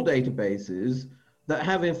to all databases that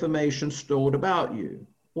have information stored about you.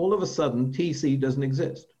 All of a sudden, TC doesn't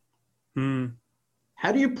exist. Mm.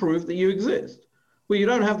 How do you prove that you exist? Well, you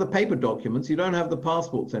don't have the paper documents, you don't have the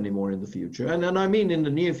passports anymore in the future. And I mean in the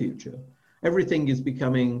near future. Everything is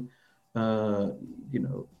becoming,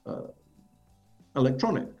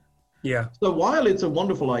 electronic. Yeah. So while it's a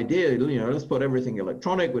wonderful idea, you know, let's put everything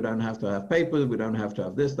electronic, we don't have to have paper, we don't have to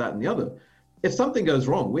have this, that, and the other. If something goes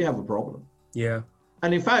wrong, we have a problem. Yeah.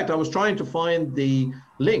 And in fact, I was trying to find the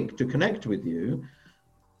link to connect with you,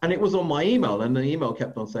 and it was on my email, and the email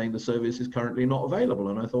kept on saying the service is currently not available.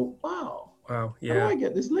 And I thought, wow, Yeah. how do I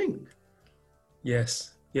get this link?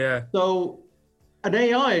 Yes. Yeah. So an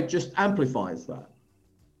AI just amplifies that.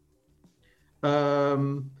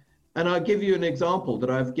 And I'll give you an example that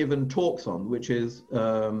I've given talks on, which is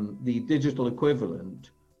the digital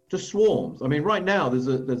equivalent to swarms. I mean, right now there's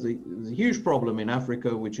a huge problem in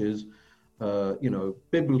Africa, which is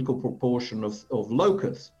biblical proportion of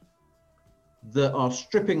locusts that are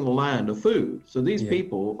stripping the land of food. So these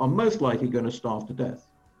people are most likely going to starve to death.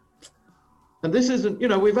 And this isn't, you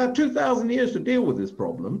know, we've had 2,000 years to deal with this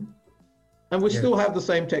problem, and we still have the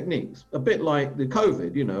same techniques. A bit like the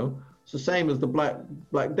COVID, you know, it's the same as the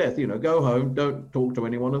Black Death, you know, go home, don't talk to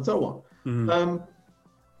anyone, and so on. Mm.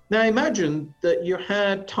 Now imagine that you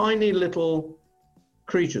had tiny little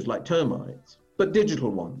creatures like termites, but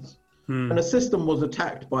digital ones. Mm. And a system was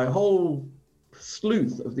attacked by a whole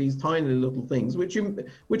sleuth of these tiny little things,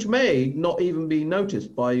 which may not even be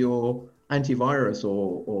noticed by your antivirus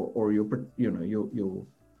or your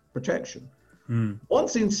protection. Mm.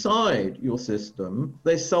 Once inside your system,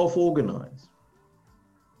 they self-organize.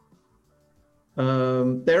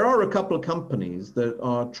 There are a couple of companies that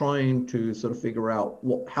are trying to sort of figure out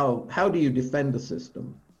how do you defend a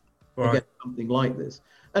system against something like this.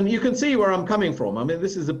 And you can see where I'm coming from. I mean,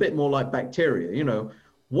 this is a bit more like bacteria. You know,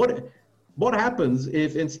 what happens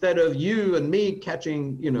if instead of you and me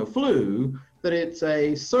catching, you know, flu, that it's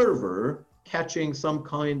a server catching some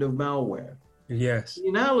kind of malware? Yes. The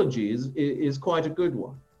analogy is quite a good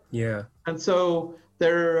one. Yeah. And so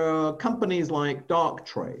there are companies like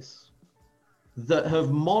Darktrace that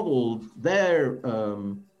have modeled their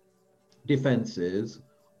defenses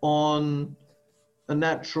on a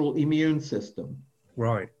natural immune system.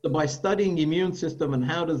 Right. So by studying the immune system and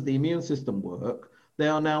how does the immune system work, they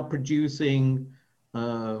are now producing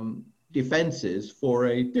defenses for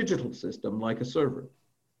a digital system like a server.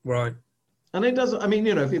 Right. And it doesn't, I mean,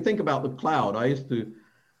 you know, if you think about the cloud,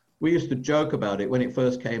 we used to joke about it when it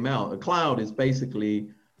first came out. A cloud is basically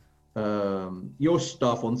your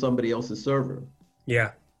stuff on somebody else's server.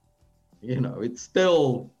 Yeah. You know, it's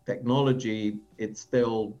still technology. It's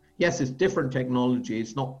still, yes, it's different technology.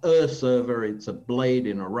 It's not a server, it's a blade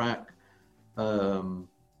in a rack.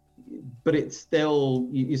 But it's still,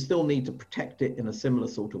 you still need to protect it in a similar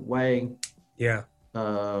sort of way. Yeah.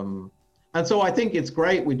 And so I think it's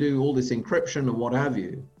great we do all this encryption and what have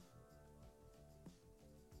you.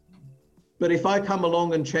 But if I come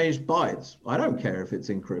along and change bytes, I don't care if it's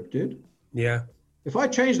encrypted. Yeah. If I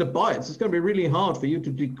change the bytes, it's going to be really hard for you to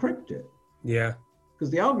decrypt it. Yeah. Because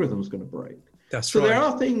the algorithm's going to break. That's right. So there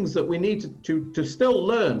are things that we need to still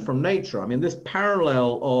learn from nature. I mean, this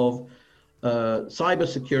parallel of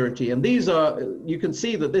cybersecurity, and these are, you can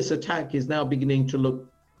see that this attack is now beginning to look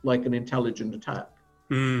like an intelligent attack.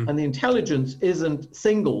 Mm. And the intelligence isn't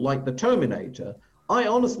single like the Terminator. I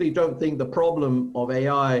honestly don't think the problem of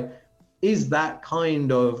AI is that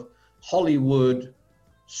kind of Hollywood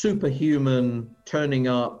superhuman turning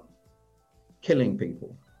up, killing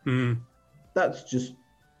people. Mm. That's just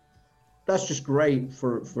great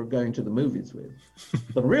for going to the movies with.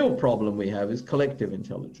 The real problem we have is collective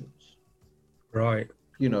intelligence. Right.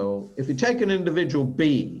 You know, if you take an individual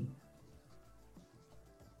bee,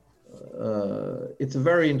 it's a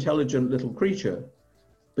very intelligent little creature,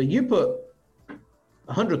 but you put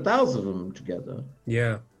 100,000 of them together,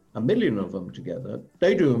 Yeah. 1,000,000 of them together,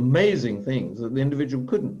 they do amazing things that the individual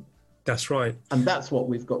couldn't. That's right. And that's what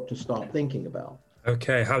we've got to start thinking about.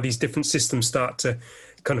 Okay, how these different systems start to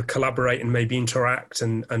kind of collaborate and maybe interact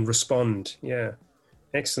and respond. Yeah,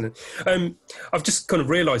 excellent. I've just kind of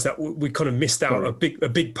realised that we kind of missed out a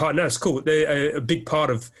big part. No, it's cool. A big part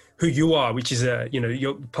of who you are, which is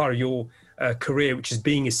your part of your career, which is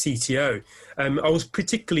being a CTO. I was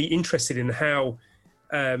particularly interested in how,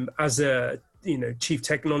 as a chief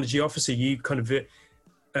technology officer, you kind of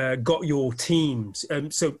got your teams.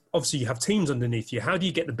 So obviously you have teams underneath you. How do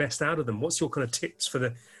you get the best out of them? What's your kind of tips for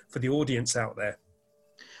the audience out there?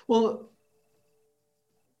 Well,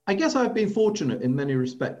 I guess I've been fortunate in many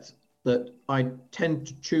respects that I tend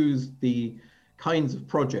to choose the kinds of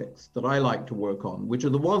projects that I like to work on, which are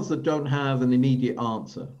the ones that don't have an immediate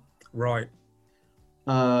answer. Right.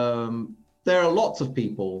 There are lots of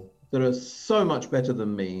people that are so much better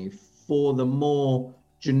than me for the more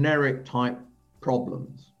generic type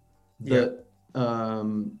problems that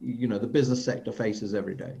the business sector faces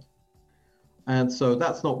every day. And so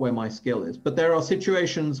that's not where my skill is. But there are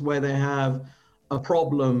situations where they have a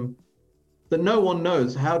problem that no one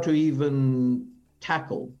knows how to even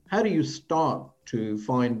tackle. How do you start to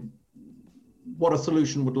find what a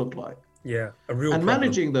solution would look like? Yeah, a real and problem.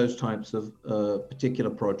 Managing those types of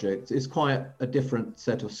particular projects is quite a different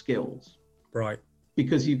set of skills. Right.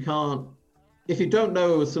 Because you can't, if you don't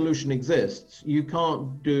know a solution exists, you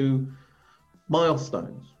can't do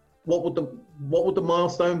milestones. What would the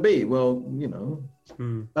milestone be? Well,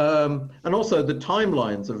 and also the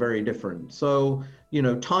timelines are very different. So,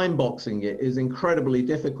 time boxing it is incredibly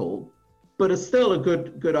difficult, but it's still a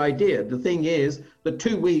good idea. The thing is that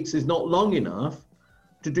 2 weeks is not long enough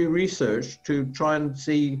to do research to try and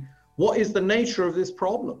see what is the nature of this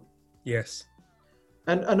problem. Yes.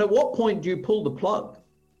 And at what point do you pull the plug?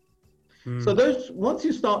 So once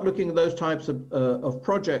you start looking at those types of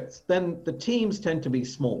projects, then the teams tend to be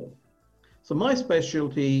small. So my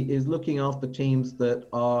specialty is looking after teams that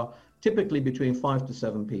are typically between 5 to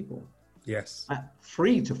 7 people. Yes.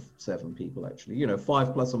 3 to 7 people, actually,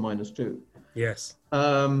 5 plus or minus 2. Yes.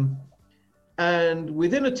 And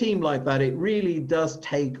within a team like that, it really does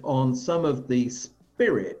take on some of the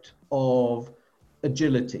spirit of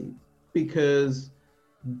agility, because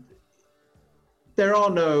there are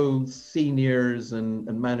no seniors and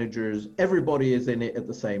managers. Everybody is in it at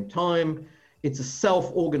the same time. It's a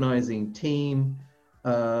self-organizing team.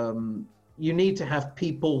 You need to have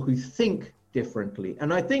people who think differently.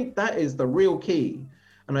 And I think that is the real key.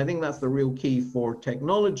 And I think that's the real key for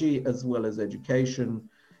technology as well as education.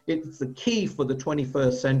 It's the key for the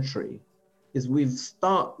 21st century, is we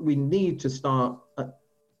need to start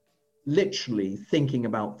literally thinking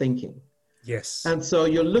about thinking. Yes. And so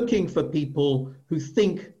you're looking for people who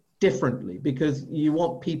think differently, because you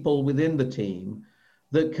want people within the team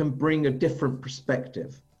that can bring a different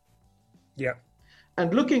perspective. Yeah.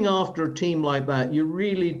 And looking after a team like that, you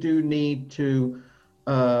really do need to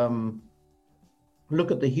look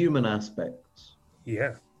at the human aspects.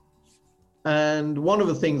 Yeah. And one of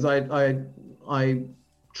the things I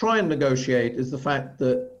try and negotiate is the fact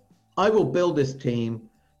that I will build this team,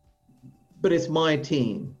 but it's my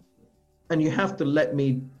team. And you have to let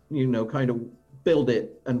me, kind of build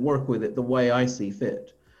it and work with it the way I see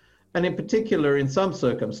fit. And in particular, in some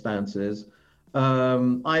circumstances,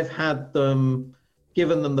 I've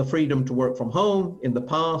given them the freedom to work from home in the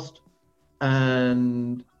past.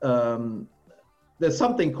 And there's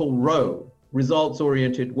something called ROWE,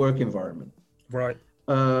 results-oriented work environment. Right.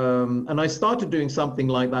 And I started doing something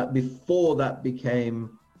like that before that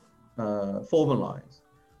became formalized.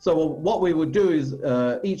 So what we would do is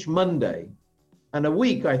each Monday, and a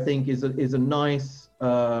week, I think, is a nice.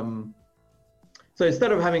 So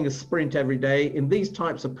instead of having a sprint every day, in these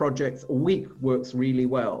types of projects, a week works really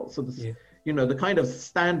well. So the kind of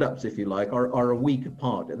stand-ups, if you like, are a week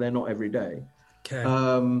apart. They're not every day. Okay.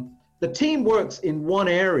 The team works in one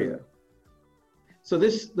area. So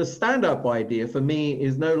the stand-up idea for me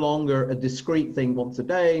is no longer a discrete thing once a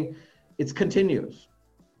day. It's continuous.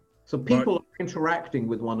 So people are interacting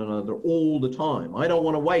with one another all the time. I don't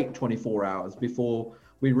want to wait 24 hours before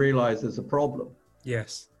we realize there's a problem.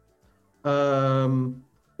 Yes.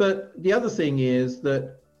 But the other thing is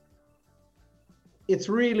that it's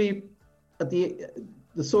really at the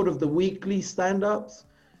sort of the weekly stand-ups.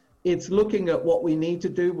 It's looking at what we need to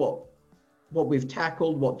do, what we've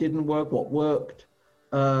tackled, what didn't work, what worked,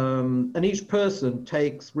 and each person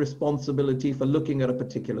takes responsibility for looking at a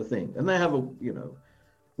particular thing. And they have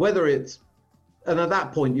whether it's, and at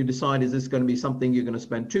that point you decide, is this going to be something you're going to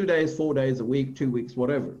spend 2 days, 4 days, a week, 2 weeks,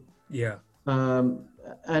 whatever. Yeah.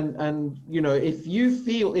 And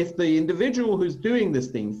if the individual who's doing this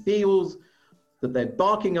thing feels that they're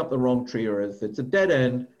barking up the wrong tree, or if it's a dead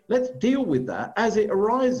end, let's deal with that as it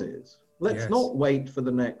arises. Let's not wait for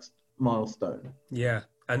the next milestone. Yeah.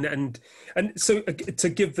 And so to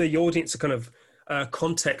give the audience a kind of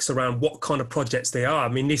context around what kind of projects they are, I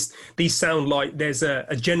mean, these sound like there's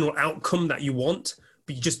a general outcome that you want,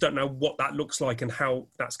 but you just don't know what that looks like and how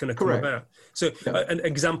that's going to come about. So an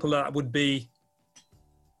example of that would be?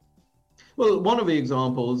 Well, one of the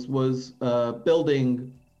examples was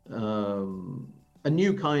building a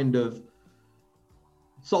new kind of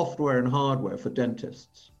software and hardware for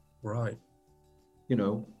dentists. Right.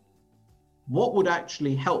 What would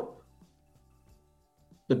actually help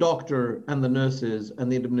the doctor and the nurses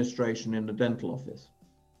and the administration in the dental office?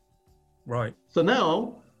 Right. So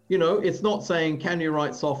now, it's not saying, can you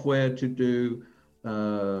write software to do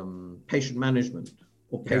patient management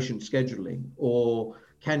or patient scheduling, or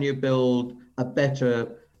can you build a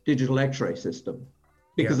better digital x-ray system?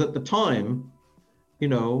 Because at the time,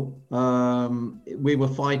 we were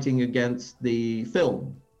fighting against the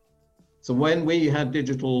film. So when we had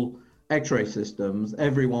digital x-ray systems,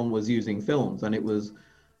 everyone was using films, and it was,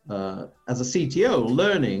 as a CTO,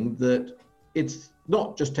 learning that it's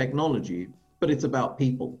not just technology, but it's about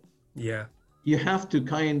people. Yeah. You have to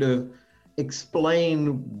kind of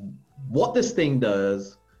explain what this thing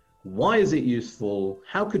does, why is it useful,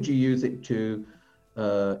 how could you use it to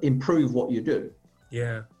improve what you do.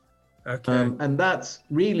 Yeah. Okay. And that's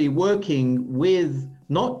really working with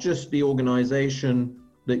not just the organization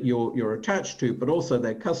that you're attached to, but also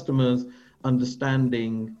their customers,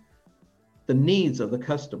 understanding the needs of the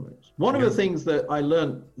customers. One of the things that I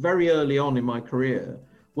learned very early on in my career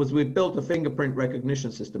was we built a fingerprint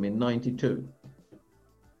recognition system in '92.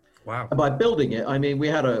 Wow. And by building it, I mean, we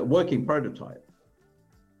had a working prototype.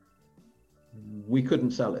 We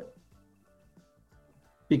couldn't sell it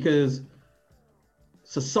because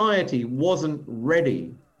society wasn't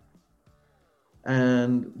ready,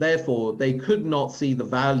 and therefore they could not see the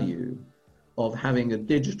value of having a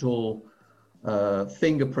digital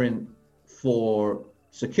fingerprint for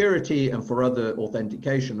security and for other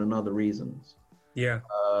authentication and other reasons. Yeah.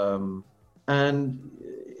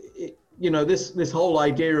 This whole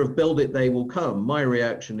idea of build it, they will come. My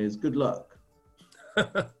reaction is good luck.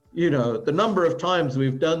 The number of times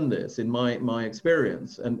we've done this in my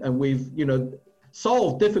experience, and we've,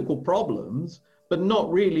 solved difficult problems, but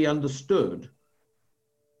not really understood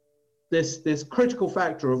this critical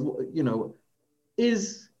factor of,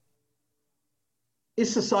 is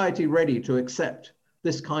society ready to accept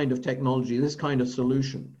this kind of technology, this kind of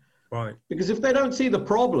solution? Right. Because if they don't see the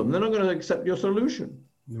problem, they're not going to accept your solution.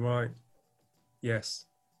 Right. Yes.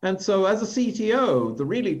 And so as a CTO, the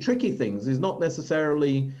really tricky things is not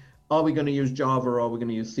necessarily, are we going to use Java, or are we going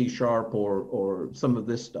to use C# or some of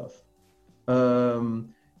this stuff?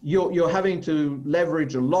 You're having to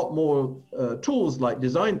leverage a lot more tools like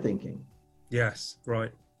design thinking. Yes,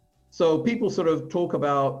 right. So people sort of talk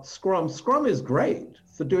about Scrum. Scrum is great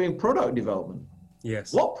for doing product development.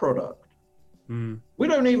 Yes. What product? We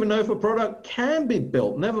don't even know if a product can be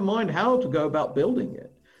built, never mind how to go about building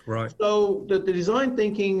it. Right. So the design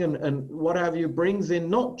thinking and what have you brings in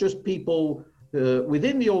not just people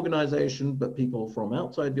within the organization, but people from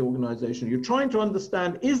outside the organization. You're trying to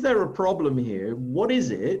understand, is there a problem here? What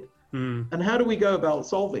is it? And how do we go about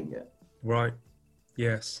solving it? Right.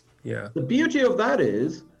 Yes. Yeah. The beauty of that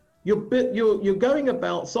is you're going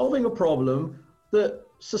about solving a problem that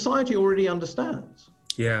society already understands.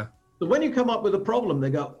 Yeah. So when you come up with a problem, they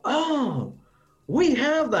go, oh, we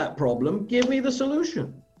have that problem. Give me the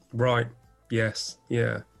solution. Right. Yes.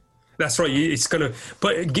 Yeah. That's right. It's kind of,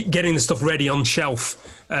 but getting the stuff ready on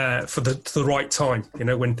shelf for the right time,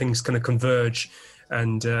 when things kind of converge,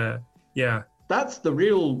 and yeah. That's the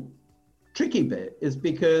real tricky bit, is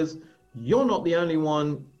because you're not the only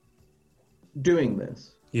one doing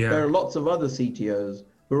this. Yeah. There are lots of other CTOs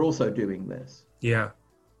who are also doing this. Yeah.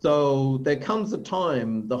 So there comes a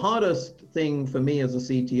time, the hardest thing for me as a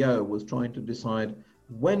CTO was trying to decide,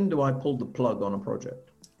 when do I pull the plug on a project?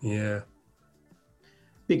 Yeah.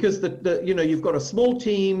 Because you've got a small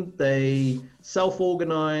team, they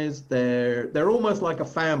self-organize, they're almost like a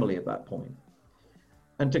family at that point.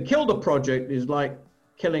 And to kill the project is like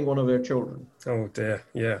killing one of their children. Oh dear,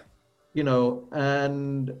 yeah.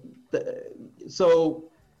 So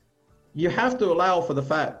you have to allow for the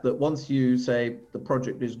fact that once you say the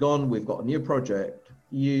project is gone, we've got a new project,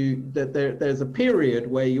 there's a period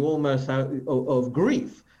where you almost have of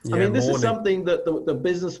grief. Yeah, I mean, this mourning. is something that the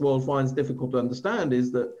business world finds difficult to understand,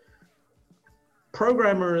 is that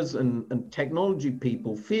programmers and technology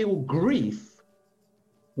people feel grief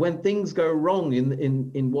when things go wrong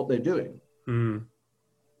in what they're doing. Mm.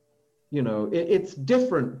 You know, it's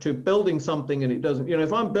different to building something and it doesn't, you know,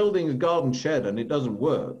 if I'm building a garden shed and it doesn't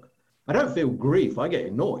work, I don't feel grief, I get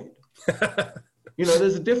annoyed. You know,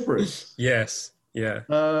 there's a difference. Yes, yeah.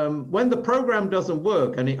 When the program doesn't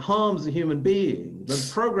work and it harms a human being, the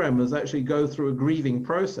programmers actually go through a grieving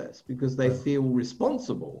process because they feel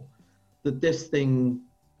responsible that this thing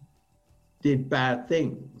did bad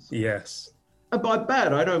things. Yes. And by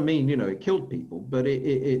bad, I don't mean, you know, it killed people, but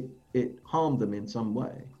it harmed them in some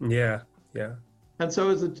way. Yeah, yeah. And so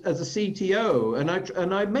as a CTO,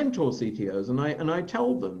 and I mentor CTOs, and I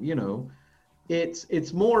tell them, you know,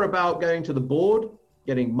 it's more about going to the board,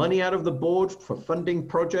 getting money out of the board for funding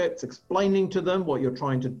projects, explaining to them what you're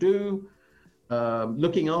trying to do,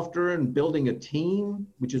 looking after and building a team,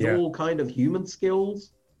 which is all kind of human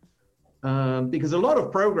skills. Because a lot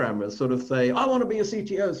of programmers sort of say, I want to be a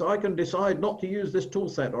CTO so I can decide not to use this tool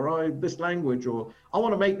set or this language, or I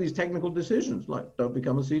want to make these technical decisions. Like, don't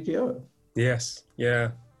become a CTO. Yes,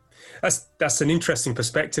 yeah. That's an interesting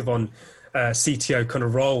perspective on CTO kind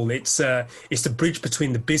of role. It's the bridge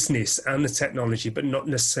between the business and the technology, but not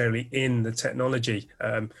necessarily in the technology.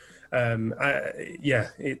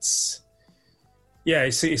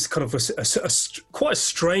 It's kind of quite a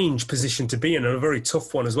strange position to be in, and a very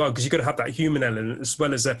tough one as well, because you've got to have that human element as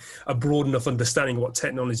well as a broad enough understanding of what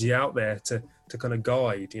technology out there to kind of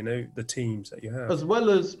guide, you know, the teams that you have. As well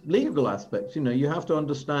as legal aspects, you know, you have to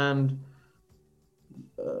understand,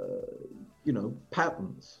 you know,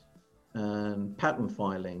 patents and patent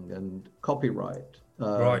filing and copyright.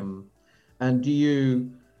 Right. And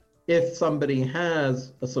if somebody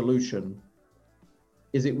has a solution,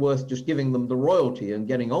 is it worth just giving them the royalty and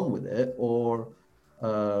getting on with it? Or,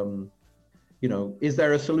 you know, is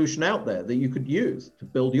there a solution out there that you could use to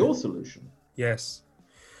build your solution? Yes.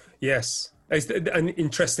 Yes. And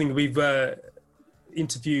interesting, we've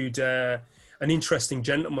interviewed an interesting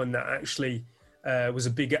gentleman that actually is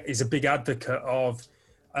a big advocate of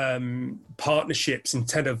partnerships.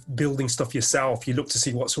 Instead of building stuff yourself, you look to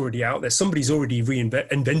see what's already out there. Somebody's already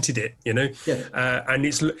invented it, you know. Yeah. And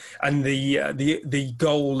the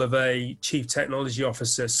goal of a chief technology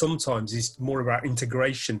officer sometimes is more about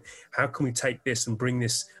integration. How can we take this and bring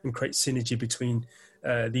this and create synergy between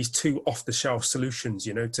these two off-the-shelf solutions,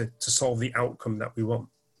 you know, to solve the outcome that we want.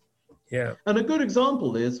 Yeah. And a good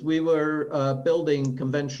example is we were building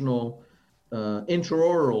conventional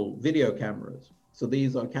intraoral video cameras. So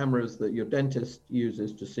these are cameras that your dentist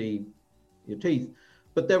uses to see your teeth,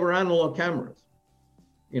 but they were analog cameras,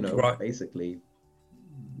 you know, right. Basically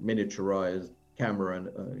miniaturized camera, and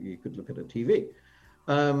you could look at a TV.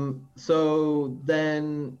 So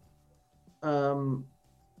then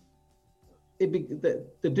the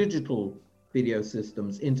digital video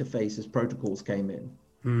systems, interfaces, protocols came in.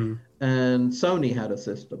 And Sony had a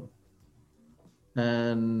system.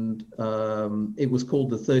 And it was called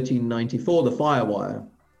the 1394, the Firewire.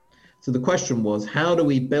 So the question was, how do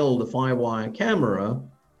we build a Firewire camera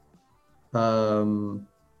that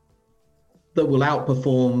will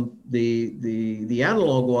outperform the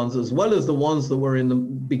analog ones, as well as the ones that were in the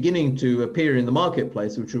beginning to appear in the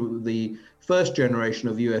marketplace, which were the first generation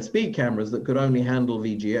of USB cameras that could only handle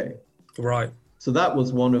VGA. Right. So that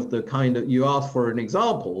was one of the kind of, you asked for an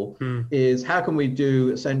example, is how can we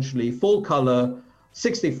do essentially full color,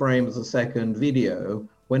 60 frames a second video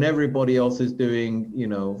when everybody else is doing, you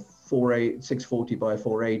know, 640 by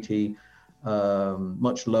 480,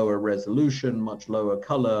 much lower resolution, much lower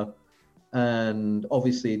color. And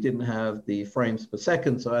obviously it didn't have the frames per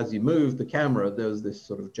second. So as you move the camera, there was this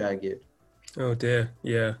sort of jagged. Oh dear,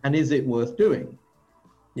 yeah. And is it worth doing?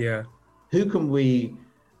 Yeah. Who can we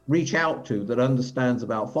reach out to that understands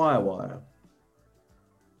about Firewire?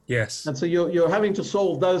 Yes. And so you're having to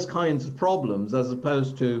solve those kinds of problems as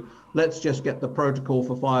opposed to let's just get the protocol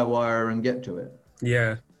for Firewire and get to it.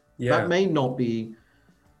 Yeah. Yeah. That may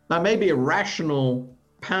be a rational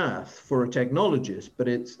path for a technologist, but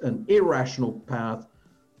it's an irrational path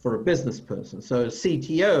for a business person. So as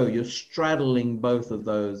CTO, you're straddling both of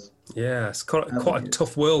those. Yeah, it's quite a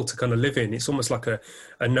tough world to kind of live in. It's almost like a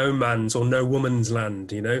no man's or no woman's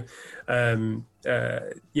land, you know. It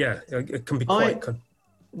can be quite.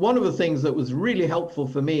 One of the things that was really helpful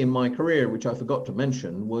for me in my career, which I forgot to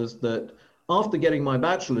mention, was that after getting my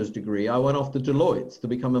bachelor's degree, I went off to Deloitte to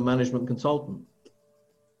become a management consultant.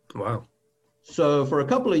 Wow. So for a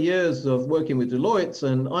couple of years of working with Deloitte,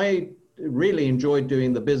 and really enjoyed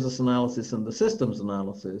doing the business analysis and the systems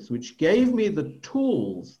analysis, which gave me the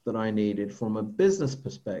tools that I needed from a business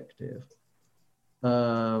perspective.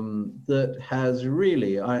 That has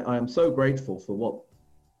really, I'm so grateful for what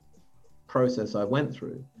process I went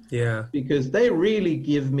through. Yeah. Because they really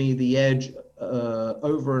give me the edge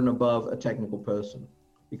over and above a technical person.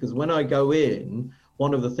 Because when I go in,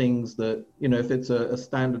 one of the things that, if it's a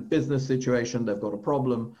standard business situation, they've got a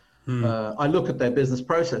problem, I look at their business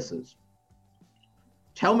processes.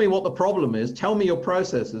 Tell me what the problem is, tell me your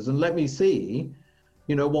processes, and let me see,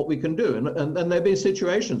 what we can do. And there have been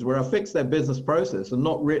situations where I fixed their business process and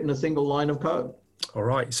not written a single line of code. All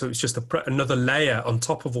right. So it's just another layer on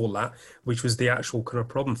top of all that, which was the actual kind of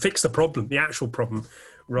problem. Fix the problem, the actual problem.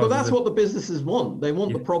 Well, that's what the businesses want. They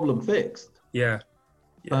want the problem fixed. Yeah.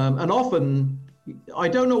 And often, I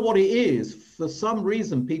don't know what it is. For some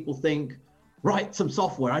reason, people think, write some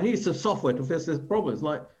software. I need some software to fix this problem. It's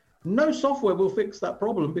like, no software will fix that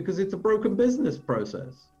problem because it's a broken business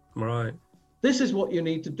process. Right. This is what you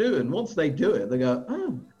need to do. And once they do it, they go,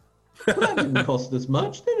 oh, well, that didn't cost us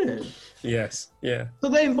much, did it? Yes. Yeah. So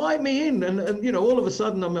they invite me in and all of a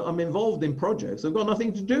sudden I'm involved in projects. They've got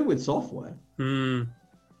nothing to do with software.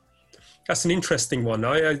 That's an interesting one.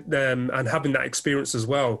 And having that experience as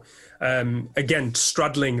well. Again,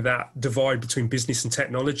 straddling that divide between business and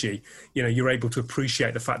technology, you're able to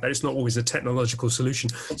appreciate the fact that it's not always a technological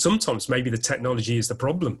solution. Sometimes maybe the technology is the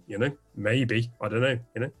problem, maybe, I don't know,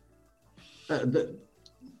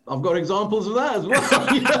 I've got examples of that as well.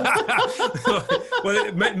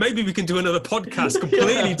 Well, maybe we can do another podcast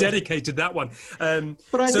completely dedicated to that one.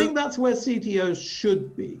 But I think that's where CTOs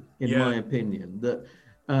should be, in my opinion. That,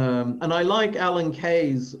 and I like Alan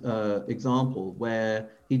Kay's example where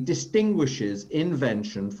he distinguishes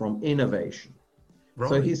invention from innovation. Right.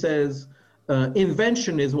 So he says,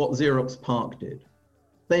 invention is what Xerox PARC did.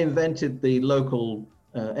 They invented the local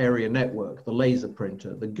area network, the laser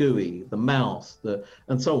printer, the GUI, the mouse,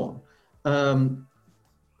 and so on.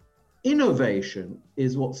 Innovation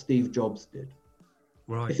is what Steve Jobs did.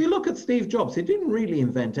 Right. If you look at Steve Jobs, he didn't really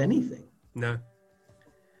invent anything. No.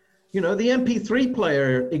 The MP3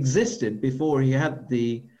 player existed before he had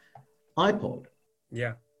the iPod.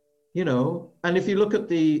 Yeah. And if you look at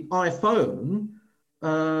the iPhone,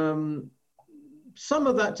 some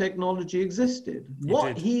of that technology existed.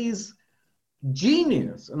 He's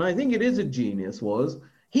genius, and I think it is a genius, was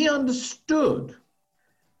he understood,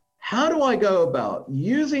 how do I go about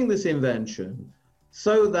using this invention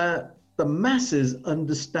so that the masses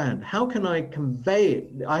understand? How can I convey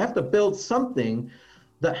it? I have to build something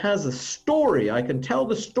that has a story. I can tell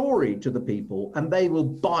the story to the people and they will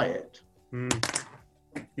buy it.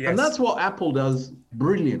 Yes. And that's what Apple does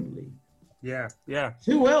brilliantly. Yeah, yeah.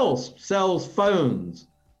 Who else sells phones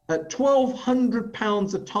at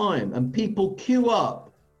 £1,200 a time and people queue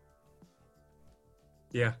up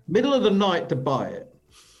middle of the night to buy it?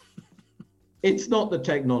 It's not the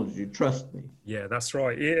technology, trust me. Yeah, that's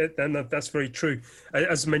right. Yeah, and that's very true.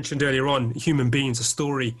 As mentioned earlier on, human beings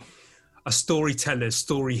are storytellers,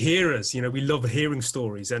 story hearers. We love hearing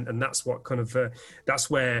stories, and that's what kind of that's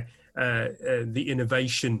where the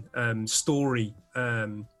innovation story,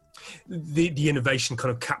 the innovation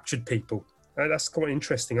kind of captured people. That's quite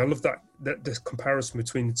interesting. I love that the comparison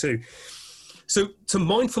between the two. So,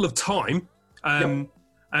 mindful of time, I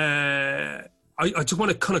just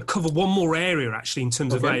want to kind of cover one more area actually in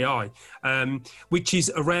terms of AI, which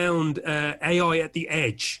is around AI at the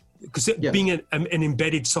edge. Because being an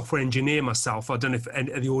embedded software engineer myself, I don't know if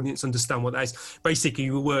the audience understand what that is.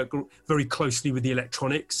 Basically, we work very closely with the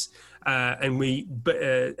electronics, and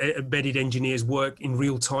embedded engineers work in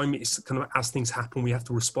real time. It's kind of as things happen, we have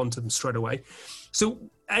to respond to them straight away. So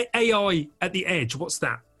AI at the edge, what's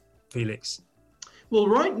that, Felix? Well,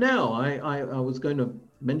 right now, I was going to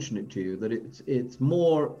mention it to you that it's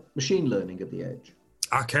more machine learning at the edge.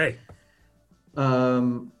 Okay.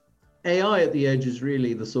 AI at the edge is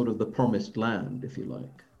really the promised land, if you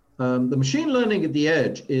like. The machine learning at the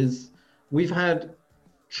edge is, we've had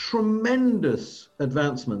tremendous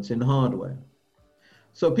advancements in hardware.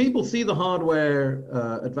 So people see the hardware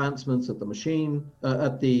advancements at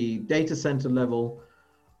the data center level.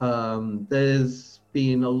 There's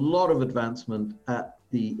been a lot of advancement at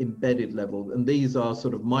the embedded level, and these are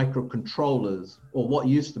sort of microcontrollers, or what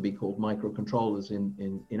used to be called microcontrollers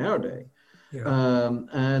in our day. Yeah.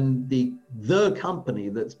 And the company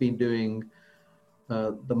that's been doing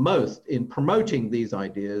the most in promoting these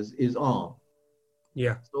ideas is ARM.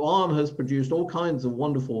 Yeah. So ARM has produced all kinds of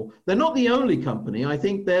wonderful. They're not the only company. I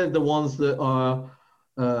think they're the ones that are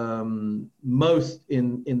most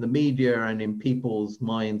in the media and in people's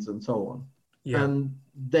minds and so on. Yeah. And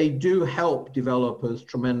they do help developers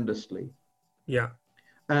tremendously. Yeah.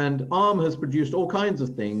 And ARM has produced all kinds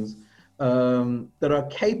of things that are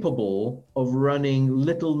capable of running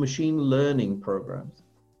little machine learning programs.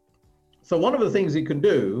 So one of the things you can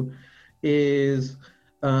do is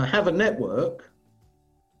have a network,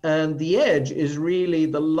 and the edge is really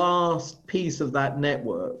the last piece of that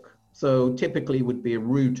network. So typically would be a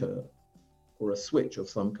router or a switch of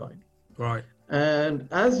some kind. Right. And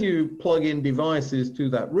as you plug in devices to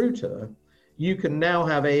that router, you can now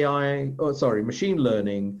have machine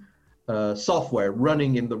learning software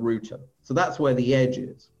running in the router. So that's where the edge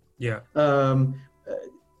is. Yeah.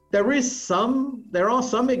 There are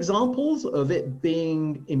some examples of it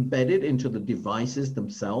being embedded into the devices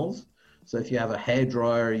themselves. So if you have a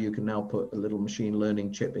hairdryer, you can now put a little machine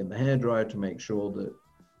learning chip in the hairdryer to make sure that,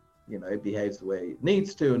 it behaves the way it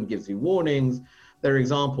needs to and gives you warnings. There are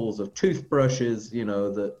examples of toothbrushes,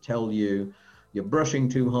 that tell you you're brushing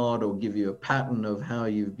too hard or give you a pattern of how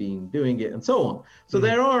you've been doing it and so on. So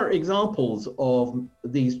there are examples of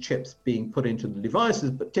these chips being put into the devices,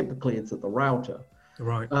 but typically it's at the router.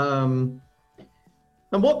 Right. And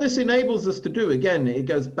what this enables us to do, again, it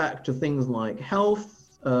goes back to things like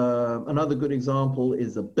health. Another good example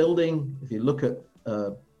is a building. If you look at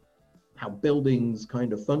how buildings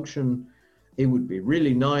kind of function, it would be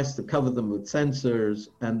really nice to cover them with sensors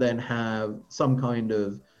and then have some kind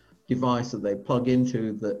of device that they plug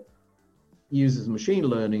into that uses machine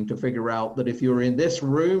learning to figure out that if you're in this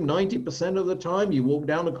room, 90% of the time, you walk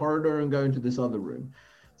down a corridor and go into this other room.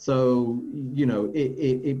 So,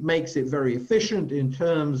 it makes it very efficient in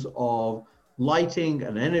terms of lighting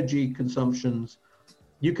and energy consumptions.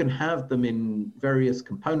 You can have them in various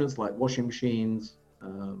components like washing machines.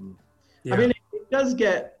 Yeah. I mean, it does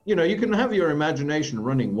get, you can have your imagination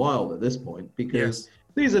running wild at this point because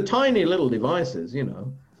these are tiny little devices,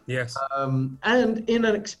 Yes. and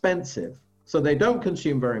inexpensive. So they don't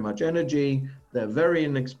consume very much energy. They're very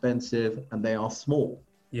inexpensive and they are small.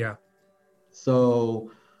 Yeah.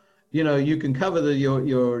 So, you can cover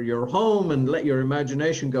your home and let your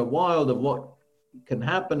imagination go wild of what can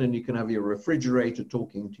happen, and you can have your refrigerator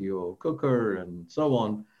talking to your cooker and so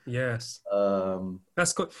on. Yes.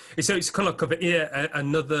 That's good. So it's kind of like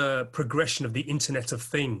another progression of the Internet of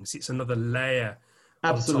Things. It's another layer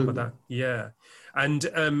Absolutely. on top of that. Yeah. And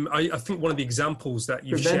I think one of the examples that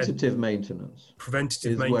you've preventative maintenance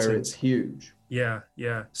is where it's huge. Yeah,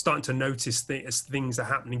 yeah. Starting to notice as things are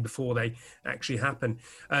happening before they actually happen.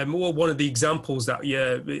 Well, one of the examples that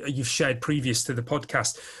you've shared previous to the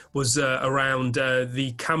podcast was around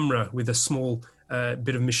the camera with a small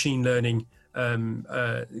bit of machine learning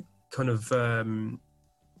well,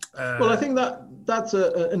 I think that's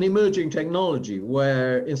an emerging technology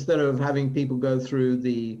where instead of having people go through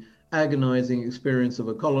the agonizing experience of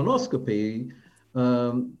a colonoscopy,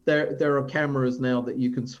 there are cameras now that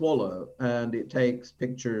you can swallow, and it takes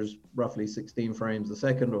pictures roughly 16 frames a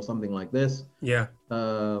second or something like this. Yeah.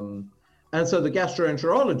 And so the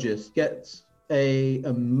gastroenterologist gets an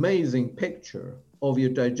amazing picture of your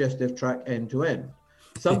digestive tract end to end,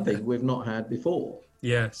 something we've not had before.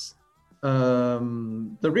 Yes.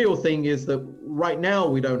 The real thing is that right now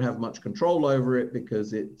we don't have much control over it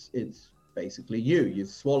because it's basically you've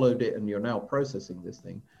swallowed it and you're now processing this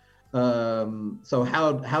thing. So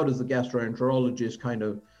how does the gastroenterologist kind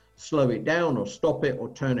of slow it down or stop it or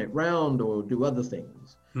turn it round or do other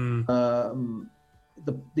things?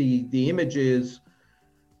 The images,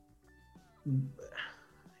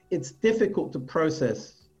 it's difficult to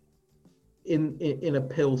process in a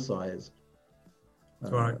pill-sized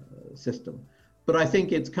system, but I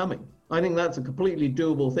think it's coming. I think that's a completely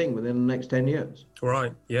doable thing within the next 10 years.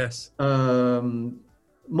 Right. Yes.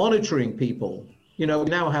 Monitoring people, we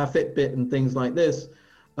now have Fitbit and things like this.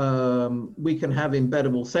 We can have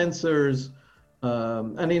embeddable sensors.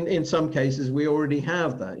 And in some cases, we already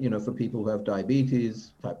have that, for people who have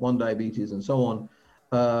diabetes, type 1 diabetes and so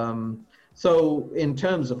on. So in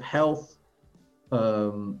terms of health,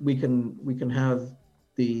 we can have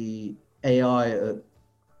the AI,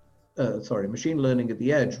 machine learning at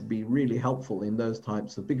the edge would be really helpful in those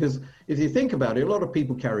types of, because if you think about it, a lot of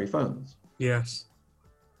people carry phones. Yes.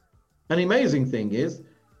 And the amazing thing is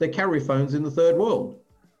they carry phones in the third world.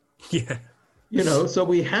 Yeah. So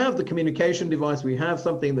we have the communication device, we have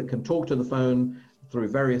something that can talk to the phone through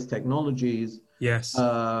various technologies. Yes.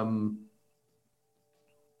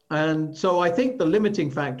 And so I think the limiting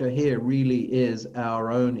factor here really is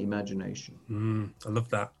our own imagination. I love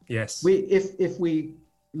that. Yes. If we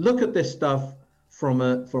look at this stuff from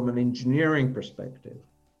an engineering perspective,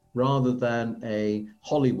 rather than a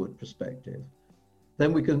Hollywood perspective,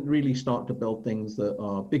 then we can really start to build things that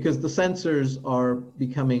are, because the sensors are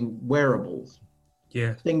becoming wearables.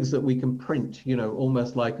 Yeah. Things that we can print,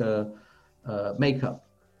 almost like a makeup.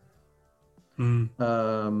 And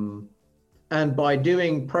by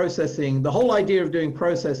doing processing, the whole idea of doing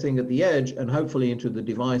processing at the edge and hopefully into the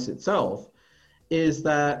device itself is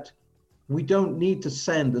that we don't need to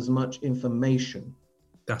send as much information.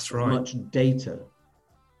 That's right. As much data.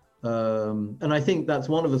 And I think that's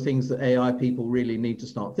one of the things that AI people really need to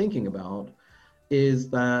start thinking about, is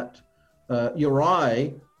that your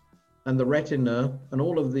eye and the retina and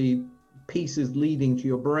all of the pieces leading to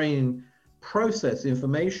your brain process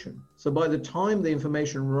information. So by the time the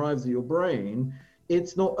information arrives at your brain,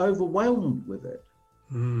 it's not overwhelmed with it.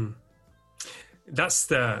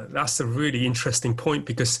 That's a really interesting point,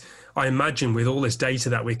 because I imagine with all this data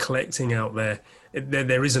that we're collecting out there,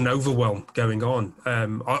 there is an overwhelm going on.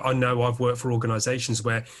 I know I've worked for organizations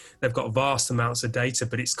where they've got vast amounts of data,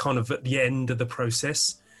 but it's kind of at the end of the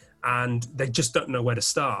process and they just don't know where to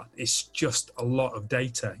start. It's just a lot of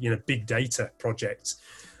data, big data projects.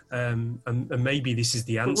 And maybe this is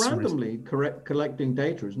the answer. But randomly collecting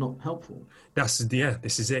data is not helpful. This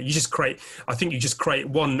is it. You just create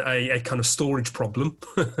a kind of storage problem,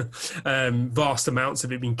 vast amounts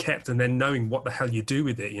of it being kept, and then knowing what the hell you do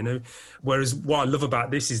with it, Whereas what I love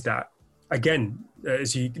about this is that, again,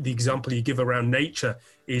 the example you give around nature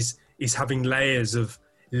is having layers of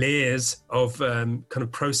kind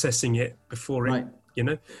of processing it before it, right.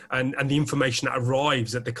 And the information that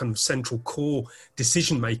arrives at the kind of central core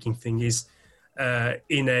decision-making thing is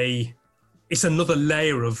it's another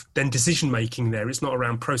layer of then decision-making there. It's not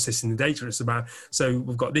around processing the data. It's about, so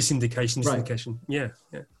we've got this indication, this indication. Yeah.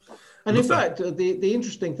 And in fact, the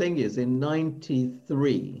interesting thing is, in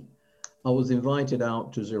 93, I was invited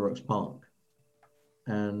out to Xerox PARC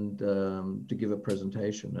and to give a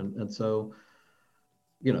presentation. And so,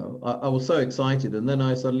 I was so excited. And then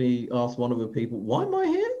I suddenly asked one of the people, why am I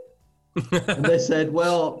here? And they said,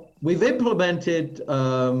 well, we've implemented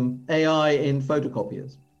AI in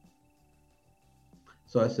photocopiers.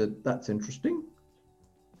 So I said, that's interesting.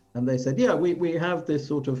 And they said, yeah, we have this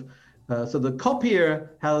sort of, so the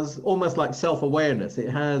copier has almost like self-awareness.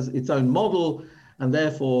 It has its own model and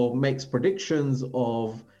therefore makes predictions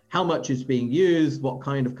of how much is being used, what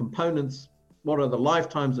kind of components, what are the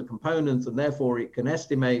lifetimes of components, and therefore it can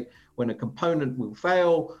estimate when a component will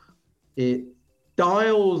fail. It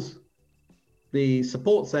dials the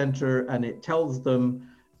support center and it tells them,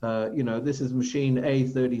 this is machine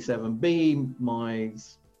A37B, my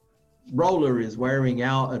roller is wearing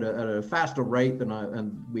out at a faster rate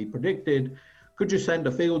than we predicted. Could you send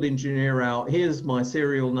a field engineer out? Here's my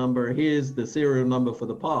serial number, here's the serial number for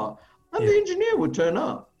the part. And the engineer would turn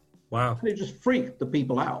up. Wow. And it just freaked the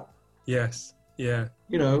people out. Yes. Yeah.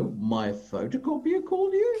 My photocopier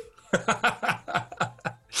called you?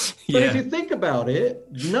 But if you think about it,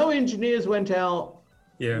 no engineers went out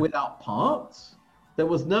without parts. There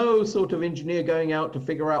was no sort of engineer going out to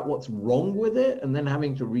figure out what's wrong with it and then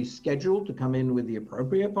having to reschedule to come in with the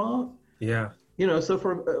appropriate part. Yeah. So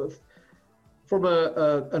from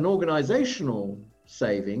an organizational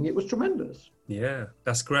saving, it was tremendous. Yeah,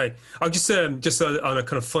 that's great. I just on a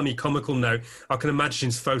kind of funny, comical note, I can imagine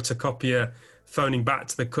his photocopier phoning back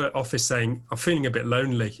to the office saying, I'm feeling a bit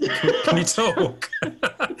lonely. Can you talk?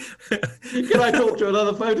 Can I talk to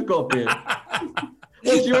another photocopier?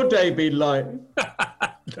 What's your day been like?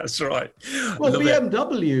 That's right. Well,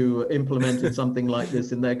 BMW implemented something like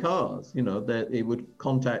this in their cars, that it would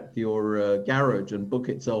contact your garage and book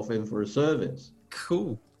itself in for a service.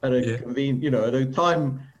 Cool. At a at a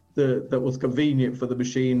time that was convenient for the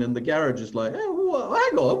machine, and the garage is like, oh,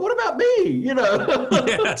 hang on, what about me? Yeah,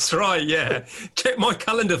 that's right. Yeah, check my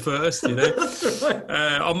calendar first. That's right.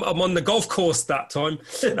 I'm on the golf course that time.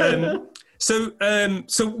 So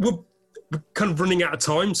we're kind of running out of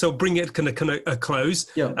time. So bring it kind of a close.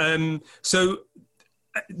 Yeah. So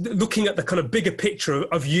looking at the kind of bigger picture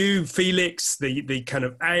of you, Felix, the kind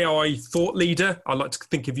of AI thought leader. I like to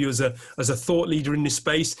think of you as a thought leader in this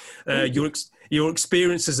space. Your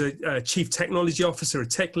experience as a chief technology officer, a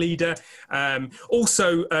tech leader.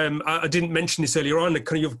 Also, I didn't mention this earlier on.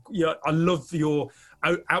 I love your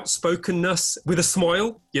outspokenness with a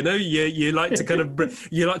smile. You like to kind of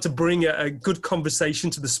bring a good conversation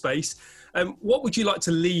to the space. What would you like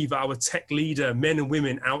to leave our tech leader, men and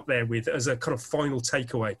women out there with as a kind of final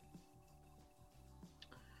takeaway?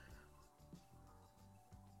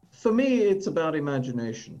 For me, it's about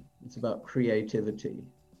imagination. It's about creativity.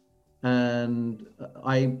 And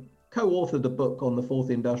I co-authored a book on the Fourth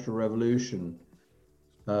Industrial Revolution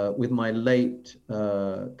with my late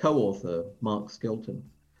co-author, Mark Skilton.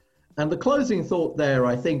 And the closing thought there,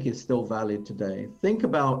 I think, is still valid today. Think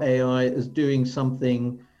about AI as doing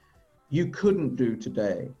something you couldn't do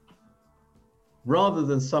today, rather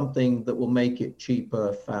than something that will make it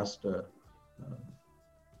cheaper, faster.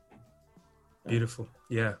 Beautiful.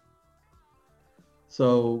 Yeah.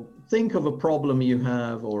 So think of a problem you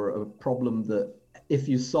have, or a problem that if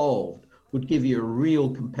you solved would give you a real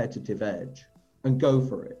competitive edge, and go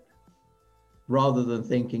for it, rather than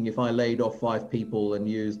thinking if I laid off 5 people and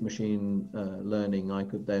used machine learning, I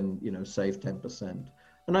could then, save 10%.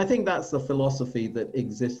 And I think that's the philosophy that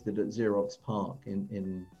existed at Xerox PARC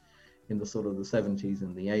in the sort of the 70s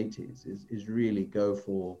and the 80s, is really go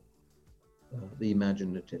for the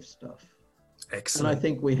imaginative stuff. Excellent. And I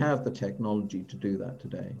think we have the technology to do that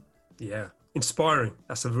today. Yeah, inspiring.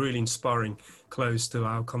 That's a really inspiring close to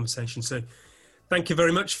our conversation. So thank you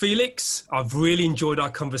very much, Felix. I've really enjoyed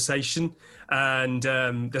our conversation, and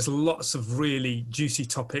there's lots of really juicy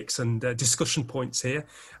topics and discussion points here,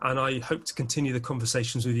 and I hope to continue the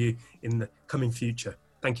conversations with you in the coming future.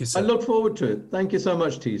 Thank you, sir. I look forward to it. Thank you so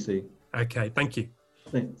much, TC. Okay, thank you.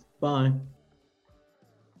 Thanks. Bye.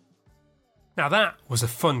 Now that was a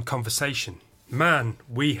fun conversation. Man,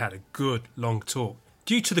 we had a good long talk.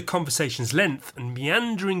 Due to the conversation's length and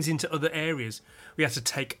meanderings into other areas, we had to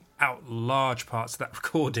take out large parts of that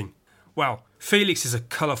recording. Well, Felix is a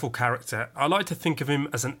colourful character. I like to think of him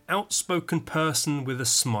as an outspoken person with a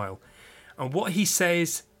smile. And what he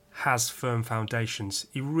says has firm foundations.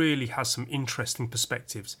 He really has some interesting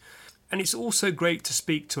perspectives. And it's also great to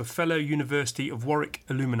speak to a fellow University of Warwick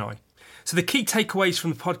alumni. So the key takeaways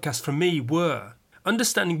from the podcast for me were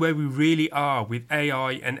understanding where we really are with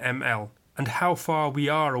AI and ML, and how far we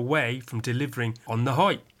are away from delivering on the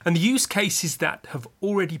hype, and the use cases that have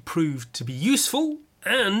already proved to be useful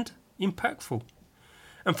and impactful.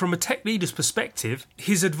 And from a tech leader's perspective,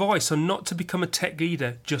 his advice on not to become a tech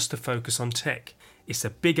leader just to focus on tech. It's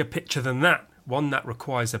a bigger picture than that, one that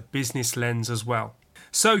requires a business lens as well.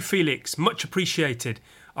 So Felix, much appreciated.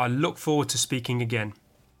 I look forward to speaking again.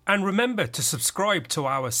 And remember to subscribe to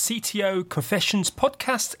our CTO Confessions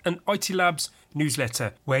podcast and IT Labs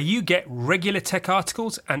newsletter, where you get regular tech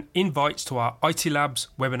articles and invites to our IT Labs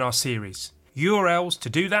webinar series. URLs to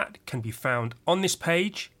do that can be found on this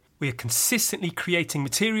page. We are consistently creating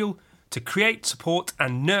material to create, support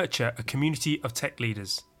and nurture a community of tech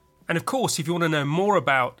leaders. And of course, if you want to know more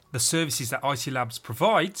about the services that IT Labs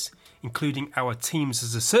provides, including our Teams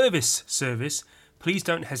as a service, please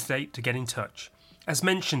don't hesitate to get in touch. As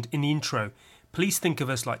mentioned in the intro, please think of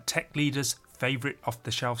us like tech leaders' favourite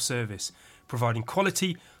off-the-shelf service, providing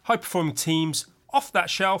quality, high-performing teams off that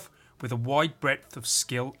shelf with a wide breadth of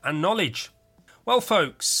skill and knowledge. Well,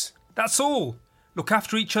 folks, that's all. Look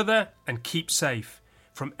after each other and keep safe.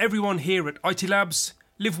 From everyone here at IT Labs,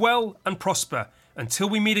 live well and prosper until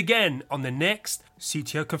we meet again on the next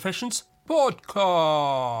CTO Confessions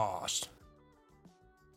podcast.